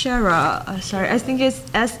 Shara. Sorry, I think it's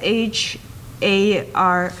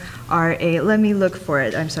SHARRA. Let me look for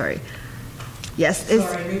it. I'm sorry. Yes, it's.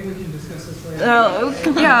 Sorry, maybe we can discuss this later.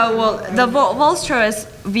 Yeah, well, the Vostral is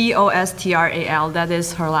Vostral. That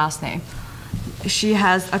is her last name. She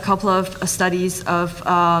has a couple of studies of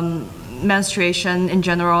menstruation in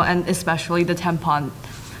general and especially the tampon.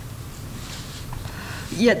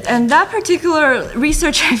 Yeah, and that particular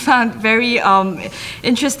research I found very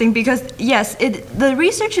interesting because, yes, the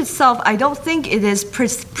research itself, I don't think it is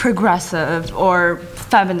progressive or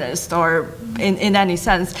feminist or in any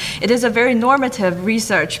sense. It is a very normative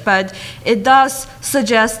research, but it does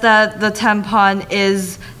suggest that the tampon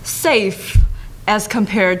is safe as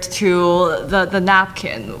compared to the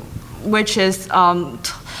napkin, which is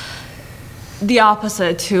the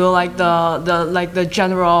opposite to like the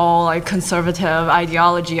general like conservative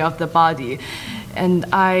ideology of the body. And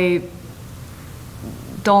I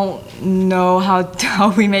don't know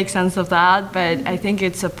how we make sense of that, but I think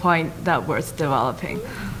it's a point that worth developing.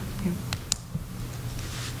 Yeah.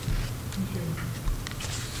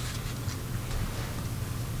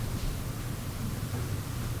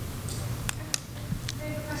 I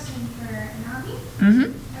have a question for Navi.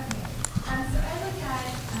 Mm-hmm. So I look at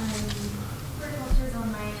queer cultures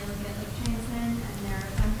online. I look at like trans men and their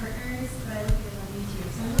partners, but I look at it on YouTube.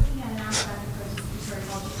 So I'm looking at an abstract approach to story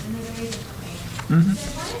culture in a very different way. Mm-hmm. So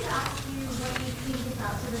I wanted to ask you what you think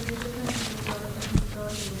about sort of the difference in the world of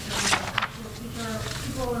visibility between actual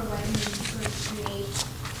people or women who sort of create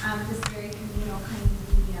this very communal kind of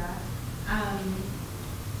media.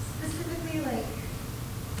 Specifically, like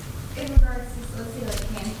in regards to, let's say, like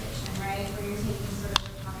fan fiction, right, where you're taking sort of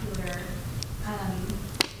a popular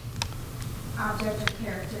object or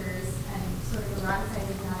characters and sort of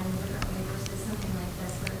eroticizing that in a different way versus something like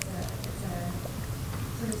this where it's a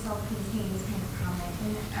sort of self-contained kind of comic.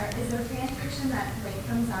 And is there fan fiction that like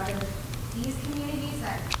comes out of these communities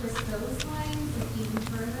that twist those lines like even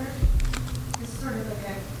further? It's sort of like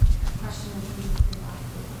a question of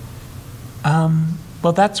philosophy.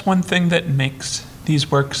 Well, that's one thing that makes these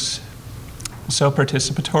works so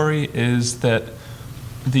participatory is that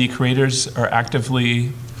the creators are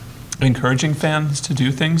actively encouraging fans to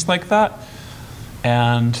do things like that.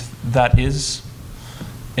 And that is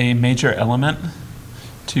a major element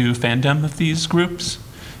to fandom of these groups,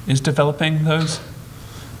 is developing those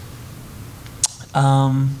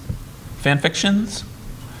fan fictions.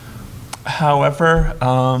 However,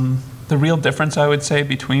 the real difference, I would say,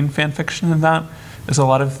 between fan fiction and that is a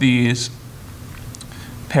lot of these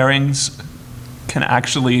pairings can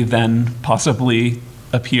actually then possibly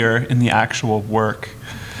appear in the actual work.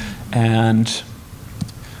 And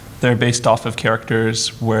they're based off of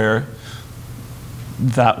characters where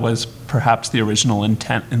that was perhaps the original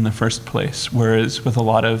intent in the first place. Whereas with a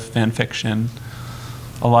lot of fan fiction,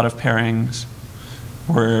 a lot of pairings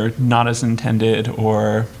were not as intended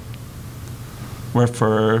or were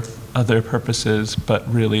for other purposes, but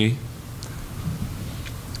really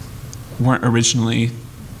weren't originally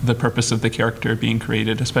the purpose of the character being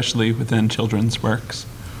created, especially within children's works.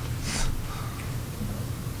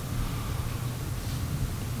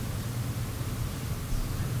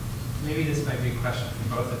 Maybe this might be a question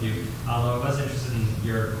for both of you, although I was interested in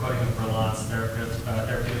your quoting of Berlant's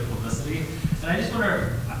therapeutic publicity. And I just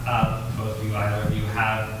wonder, both of you, either of you,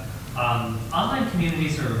 have online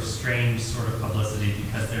communities are strange sort of publicity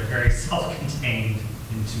because they're very self-contained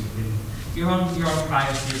in your own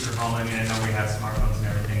privacy of your home. I mean, I know we have smartphones and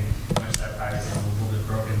everything, much that privacy is a little bit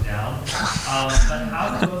broken down. But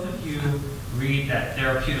how do both of you read that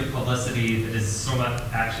therapeutic publicity that is so much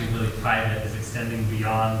actually really private is extending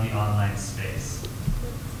beyond the online space?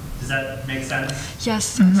 Does that make sense?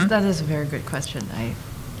 Yes, that is a very good question.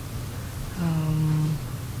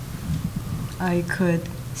 I could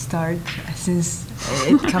start since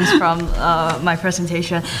it comes from my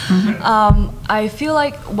presentation. I feel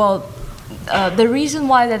like, well, the reason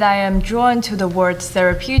why that I am drawn to the word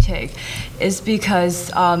therapeutic is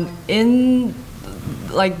because in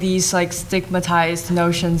like these like stigmatized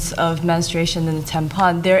notions of menstruation and the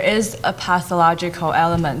tampon, there is a pathological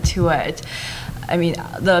element to it. I mean,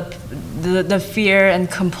 the fear and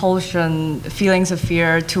compulsion, feelings of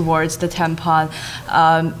fear towards the tampon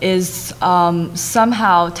is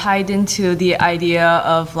somehow tied into the idea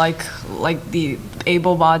of like the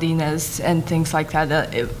able-bodiedness and things like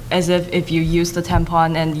that, as if you use the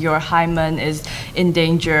tampon and your hymen is in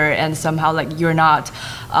danger and somehow like you're not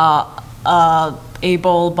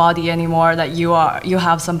able-bodied anymore, that you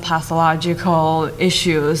have some pathological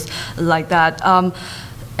issues like that,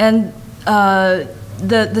 and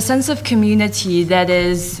the sense of community that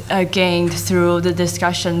is gained through the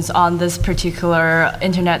discussions on this particular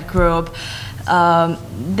internet group,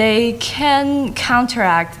 they can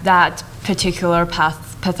counteract that particular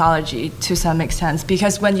pathology to some extent,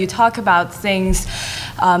 because when you talk about things,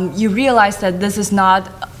 you realize that this is not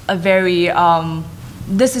a very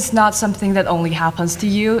this is not something that only happens to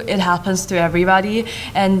you, it happens to everybody,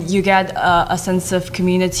 and you get a sense of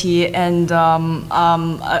community and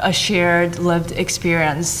a shared lived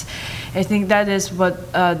experience. I think that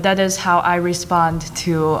is how I respond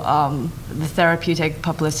to the therapeutic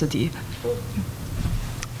publicity.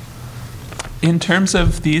 In terms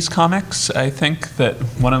of these comics, I think that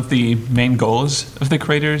one of the main goals of the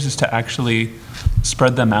creators is to actually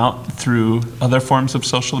spread them out through other forms of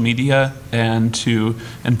social media and to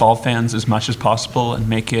involve fans as much as possible and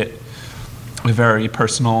make it a very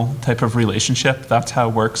personal type of relationship. That's how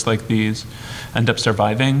works like these end up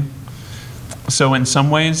surviving. So in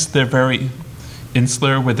some ways, they're very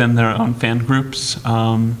insular within their own fan groups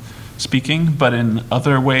speaking, but in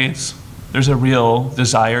other ways, there's a real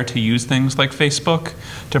desire to use things like Facebook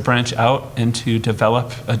to branch out and to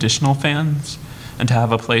develop additional fans and to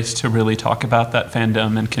have a place to really talk about that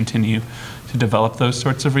fandom and continue to develop those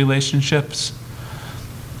sorts of relationships.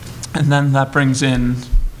 And then that brings in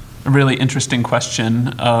a really interesting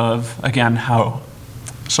question of, again, how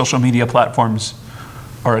social media platforms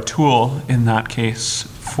are a tool in that case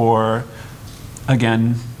for,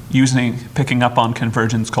 again, picking up on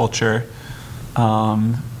convergence culture,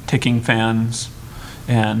 taking fans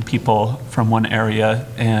and people from one area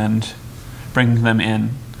and bringing them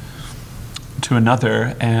in to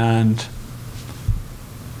another. And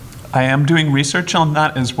I am doing research on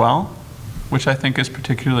that as well, which I think is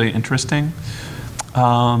particularly interesting.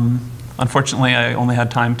 Unfortunately, I only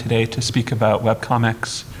had time today to speak about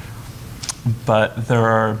webcomics, but there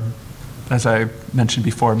are, as I mentioned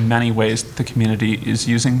before, many ways the community is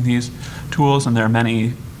using these tools, and there are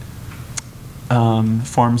many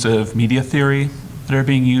forms of media theory that are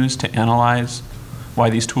being used to analyze why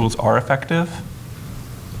these tools are effective.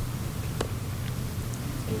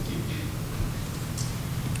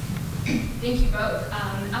 Thank you both. I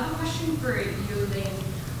have a question for you, Ling.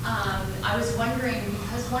 I was wondering,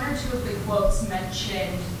 because one or two of the quotes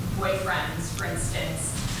mentioned boyfriends, for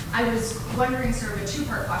instance, I was wondering, sort of a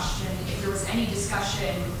two-part question, if there was any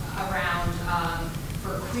discussion around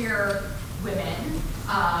for queer women,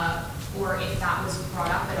 or if that was brought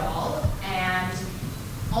up at all, and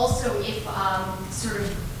also if sort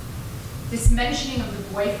of this mentioning of the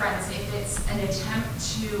boyfriends, if it's an attempt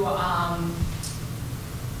to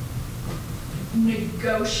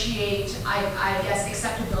negotiate, I guess,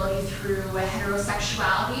 acceptability through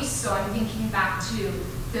heterosexuality. So I'm thinking back to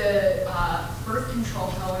the birth control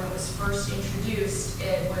pill when it was first introduced.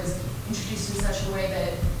 It was introduced in such a way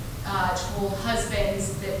that told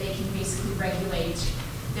husbands that they can basically regulate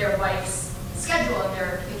their wife's schedule,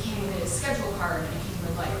 and it came with a schedule card, and it came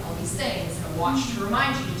with like all these things, and a watch to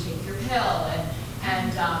remind you to take your pill,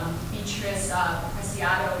 and Beatrice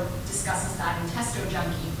Preciado discusses that in Testo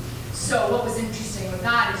Junkie. So what was interesting with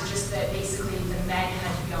that is just that basically the men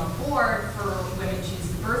had to be on board for women to use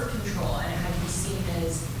the birth control, and it had to be seen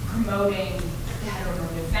as promoting the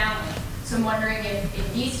heteronormative family. So I'm wondering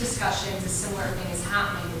if these discussions, a similar thing is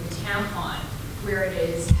happening with the tampon, where it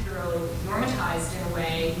is heteronormatized in a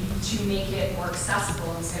way to make it more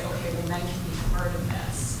accessible and say, okay, well, men can be part of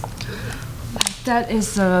this. That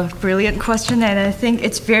is a brilliant question, and I think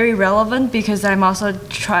it's very relevant because I'm also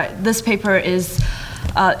this paper is,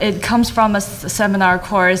 it comes from a seminar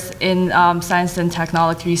course in science and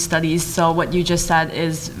technology studies, so what you just said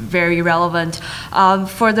is very relevant.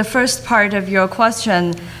 For the first part of your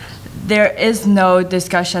question, there is no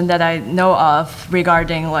discussion that I know of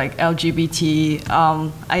regarding like LGBT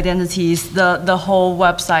identities. The whole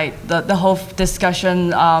website, the whole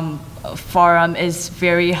discussion forum is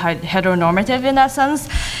very heteronormative in that sense.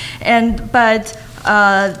 But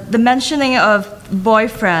the mentioning of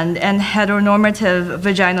boyfriend and heteronormative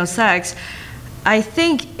vaginal sex, I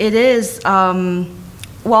think it is,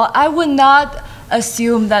 well, I would not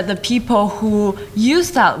assume that the people who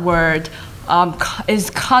use that word is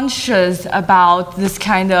conscious about this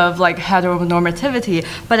kind of like heteronormativity,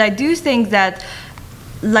 but I do think that,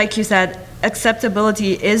 like you said,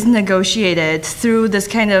 acceptability is negotiated through this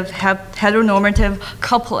kind of heteronormative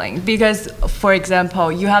coupling, because, for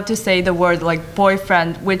example, you have to say the word like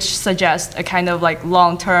boyfriend, which suggests a kind of like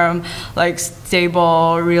long-term, like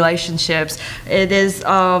stable relationships. It is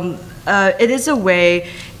a way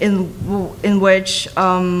in which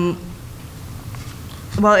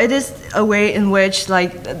well, it is a way in which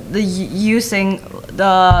like the usage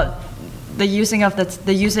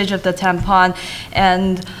of the tampon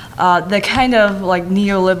and the kind of like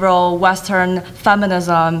neoliberal Western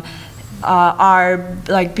feminism are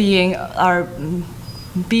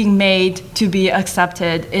being made to be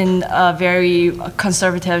accepted in a very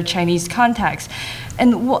conservative Chinese context.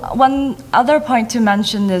 And one other point to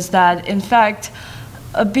mention is that, in fact,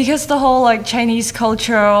 Because the whole like Chinese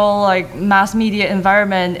cultural like mass media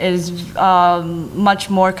environment is much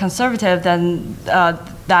more conservative than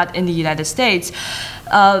that in the United States,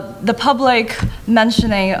 the public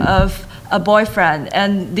mentioning of a boyfriend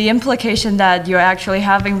and the implication that you're actually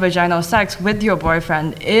having vaginal sex with your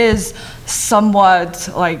boyfriend is somewhat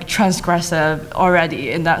like transgressive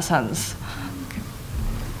already in that sense.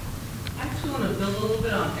 I actually want to build a little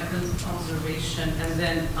bit on Evan's observation and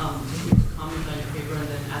then maybe comment on your paper and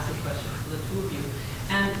then ask a question for the two of you.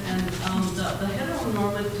 And the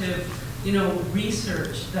heteronormative,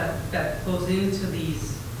 research that goes into these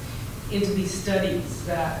studies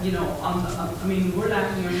that, I mean, we're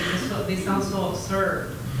lacking on it. They sound so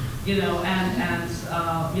absurd, and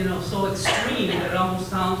so extreme that it almost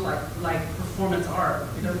sounds like performance art.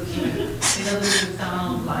 It doesn't even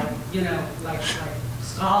sound like, like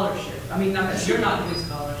scholarship. I mean, not that you're not doing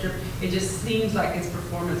scholarship. It just seems like it's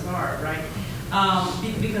performance art, right?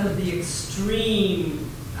 Because of the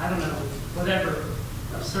extreme, I don't know, whatever,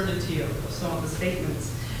 absurdity of some of the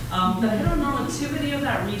statements. The heteronormativity of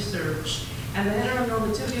that research and the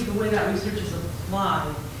heteronormativity of the way that research is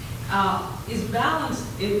applied is balanced,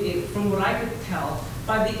 from what I could tell,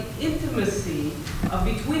 by the intimacy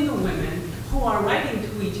between the women who are writing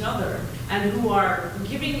to each other and who are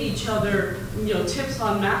giving each other tips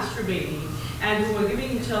on masturbating and who are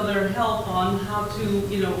giving each other help on how to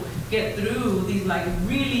get through these like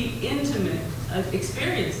really intimate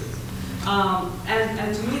experiences.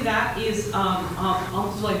 And to me that is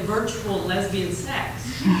almost like virtual lesbian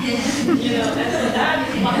sex. And so that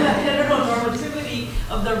is why the heteronormativity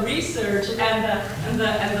of the research and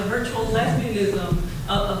the virtual lesbianism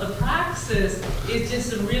of the praxis is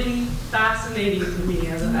just really fascinating to me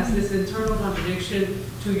as this internal contradiction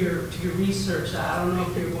to your research. I don't know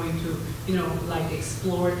if you're going to like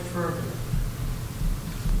explore it further.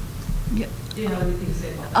 Yeah. Do you have anything to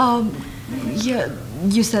say about that? Yeah,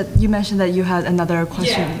 you mentioned that you had another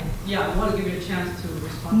question. Yeah, I want to give you a chance to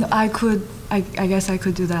respond. No, I guess I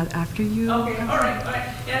could do that after you. Okay, all right.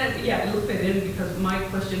 And yeah, it'll fit in because my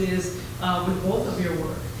question is with both of your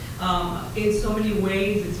work. In so many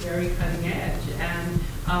ways, it's very cutting edge, and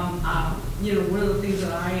one of the things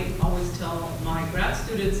that I always tell my grad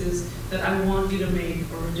students is that I want you to make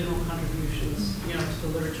original contributions, to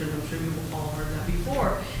the literature. And I'm sure you've all heard that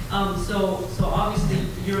before. So obviously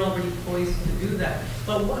you're already poised to do that.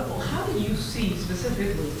 But how do you see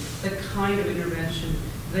specifically the kind of intervention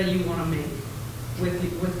that you want to make with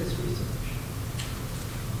this research?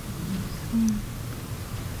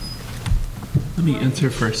 Let me answer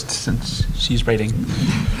first, since she's writing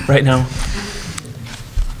right now.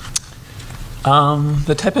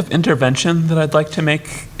 The type of intervention that I'd like to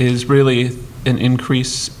make is really an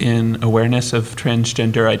increase in awareness of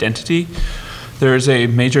transgender identity. There is a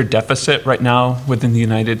major deficit right now within the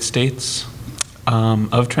United States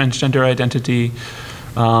of transgender identity,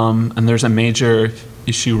 and there's a major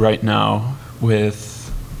issue right now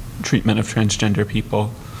with treatment of transgender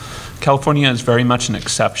people. California is very much an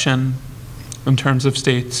exception in terms of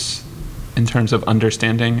states, in terms of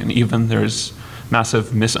understanding, and even there's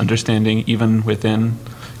massive misunderstanding even within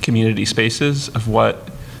community spaces of what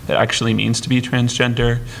it actually means to be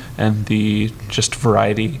transgender and the just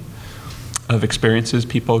variety of experiences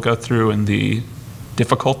people go through and the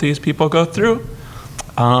difficulties people go through.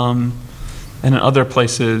 And in other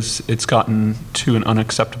places, it's gotten to an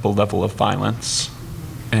unacceptable level of violence.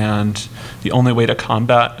 And the only way to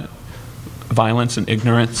combat violence and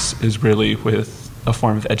ignorance is really with a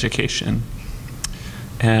form of education.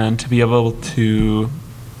 And to be able to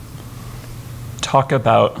talk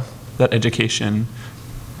about that education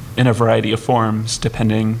in a variety of forms,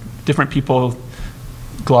 different people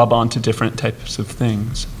glob onto different types of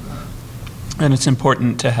things. And it's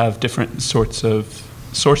important to have different sorts of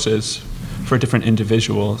sources for different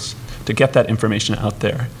individuals to get that information out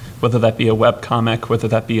there, whether that be a webcomic, whether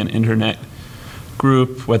that be an internet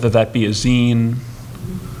group, whether that be a zine.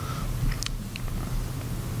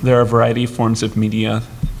 There are a variety of forms of media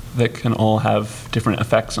that can all have different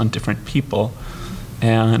effects on different people.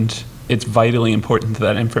 And it's vitally important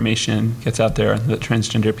that information gets out there and that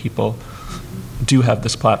transgender people do have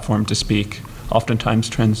this platform to speak. Oftentimes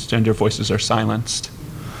transgender voices are silenced,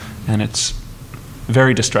 and it's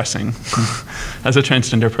very distressing. As a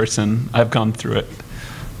transgender person, I've gone through it,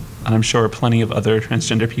 and I'm sure plenty of other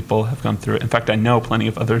transgender people have gone through it. In fact, I know plenty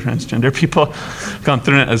of other transgender people have gone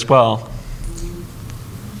through it as well.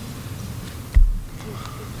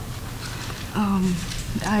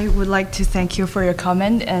 I would like to thank you for your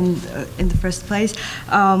comment and in the first place.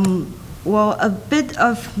 Well, a bit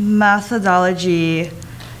of methodology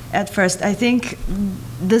at first. I think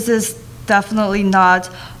this is definitely not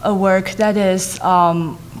a work that is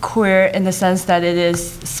queer in the sense that it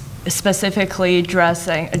is specifically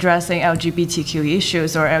addressing LGBTQ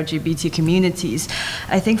issues or LGBT communities.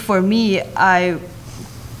 I think for me, I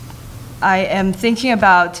am thinking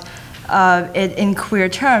about it in queer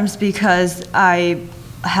terms because I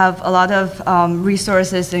have a lot of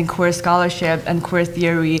resources in queer scholarship and queer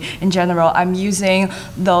theory in general. I'm using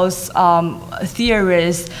those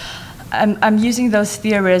theories. I'm using those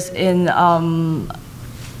theories in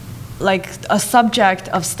like a subject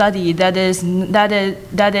of study that is not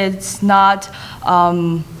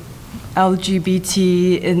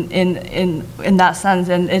LGBT in that sense,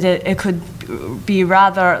 and it could be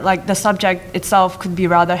rather like the subject itself could be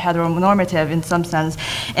rather heteronormative in some sense.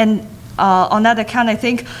 And on that account, I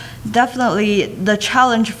think definitely the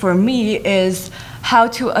challenge for me is how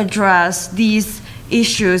to address these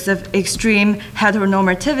issues of extreme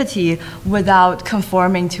heteronormativity without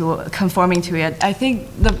conforming to it. I think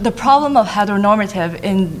the problem of heteronormative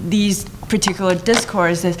in these particular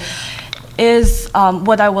discourses is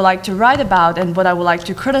what I would like to write about and what I would like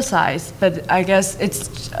to criticize. But I guess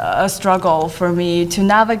it's a struggle for me to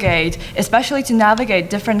navigate, especially to navigate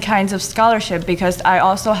different kinds of scholarship, because I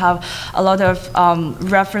also have a lot of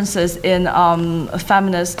references in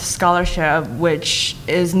feminist scholarship, which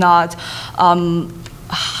is not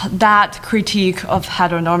that critique of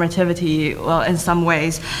heteronormativity in some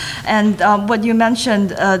ways. And what you mentioned,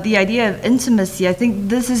 the idea of intimacy, I think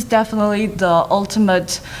this is definitely the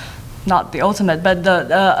ultimate, not the ultimate, but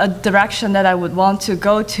a direction that I would want to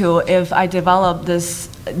go to if I develop this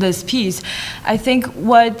piece. I think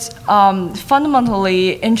what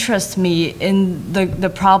fundamentally interests me in the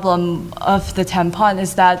problem of the tampon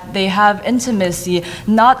is that they have intimacy,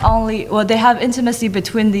 not only, well, they have intimacy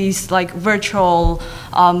between these like virtual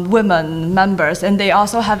women members, and they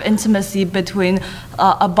also have intimacy between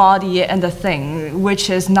a body and a thing, which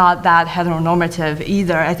is not that heteronormative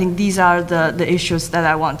either. I think these are the issues that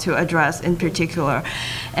I want to address in particular.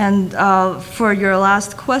 And for your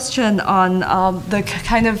last question on the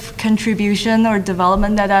kind of contribution or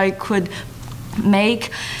development that I could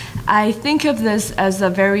make, I think of this as a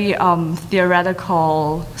very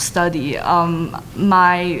theoretical study.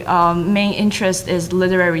 My main interest is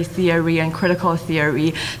literary theory and critical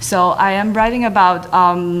theory. So I am writing about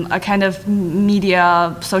a kind of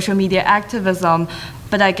social media activism,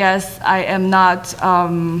 but I guess I am not,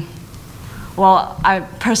 well, I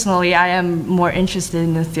am more interested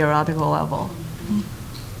in the theoretical level.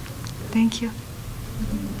 Thank you.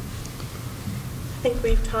 I think we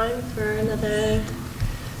have time for another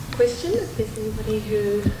question. If there's anybody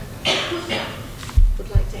who would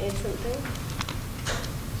like to add something.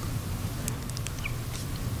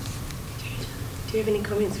 Do you have any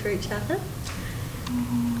comments for each other?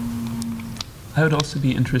 I would also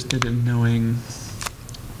be interested in knowing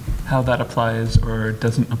how that applies or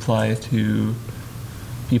doesn't apply to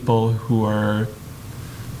people who are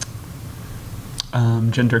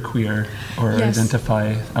genderqueer or Yes.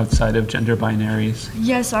 identify outside of gender binaries.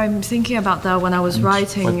 Yes, I'm thinking about that when I was and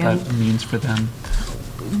writing. what that means for them.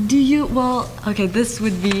 Do you, well, okay, this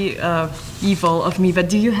would be evil of me, but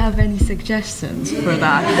do you have any suggestions for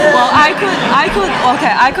that? Well,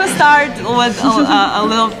 I could start with a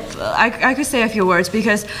little, I could say a few words,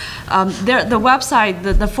 because the website,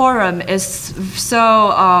 the forum is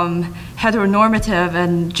so heteronormative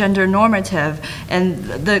and gender normative, and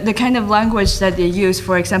the kind of language that they use.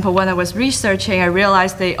 For example, when I was researching, I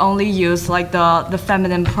realized they only use like the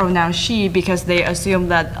feminine pronoun she, because they assume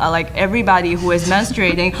that like everybody who is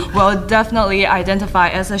menstruating will definitely identify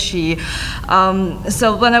as a she.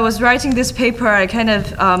 So when I was writing this paper, I kind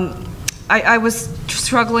of I was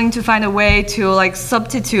struggling to find a way to like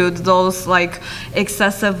substitute those like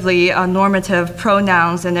excessively normative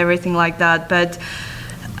pronouns and everything like that, but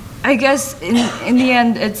I guess in the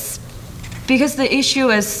end, it's because the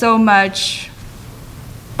issue is so much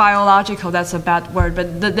biological, that's a bad word,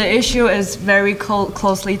 but the issue is very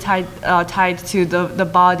closely tied to the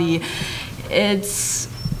body. It's,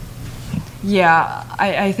 yeah,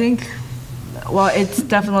 I think, well, it's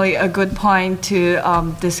definitely a good point to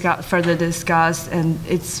further discuss, and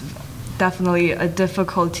it's definitely a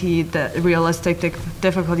difficulty, realistic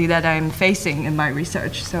difficulty that I'm facing in my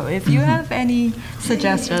research. So if you have any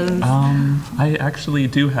suggestions. I actually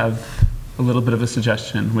do have a little bit of a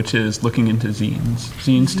suggestion, which is looking into zines.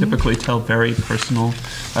 Zines typically tell very personal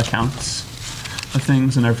accounts of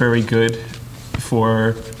things and are very good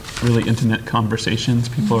for really intimate conversations.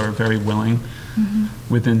 People are very willing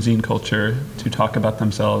within zine culture to talk about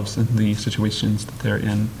themselves and the situations that they're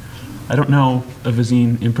in. I don't know of a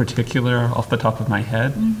zine in particular off the top of my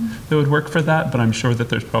head that would work for that, but I'm sure that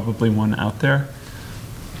there's probably one out there.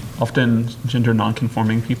 Often gender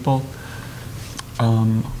nonconforming people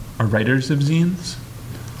are writers of zines.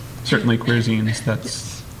 Certainly queer zines,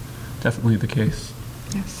 that's definitely the case.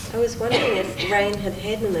 I was wondering if Rain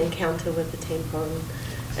had an encounter with the tampon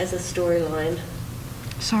as a storyline.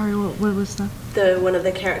 Sorry, what was that? One of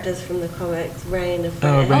the characters from the comics, Rain, if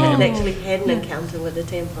Oh, Rain Rain. actually had an encounter with a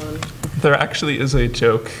tampon. There actually is a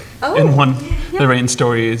joke Oh, in one of the Rain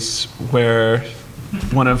stories where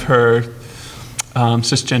one of her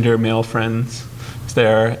cisgender male friends is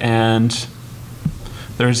there, and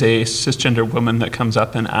there's a cisgender woman that comes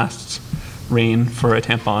up and asks Rain for a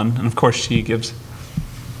tampon, and of course she gives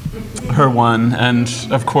her one, and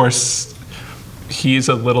of course he's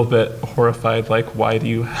a little bit horrified, like, why do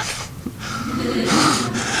you have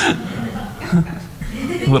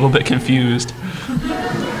a little bit confused.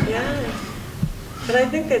 yeah. But I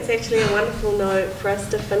think that's actually a wonderful note for us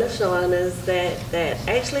to finish on, is that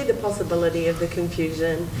actually the possibility of the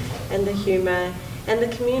confusion and the humour and the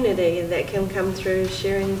community that can come through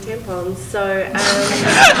sharing tampons. So,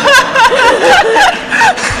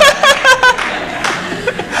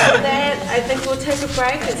 with that, I think we'll take a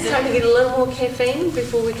break. It's time to get a little more caffeine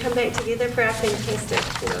before we come back together for our fantastic,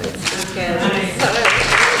 podcast.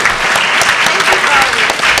 So,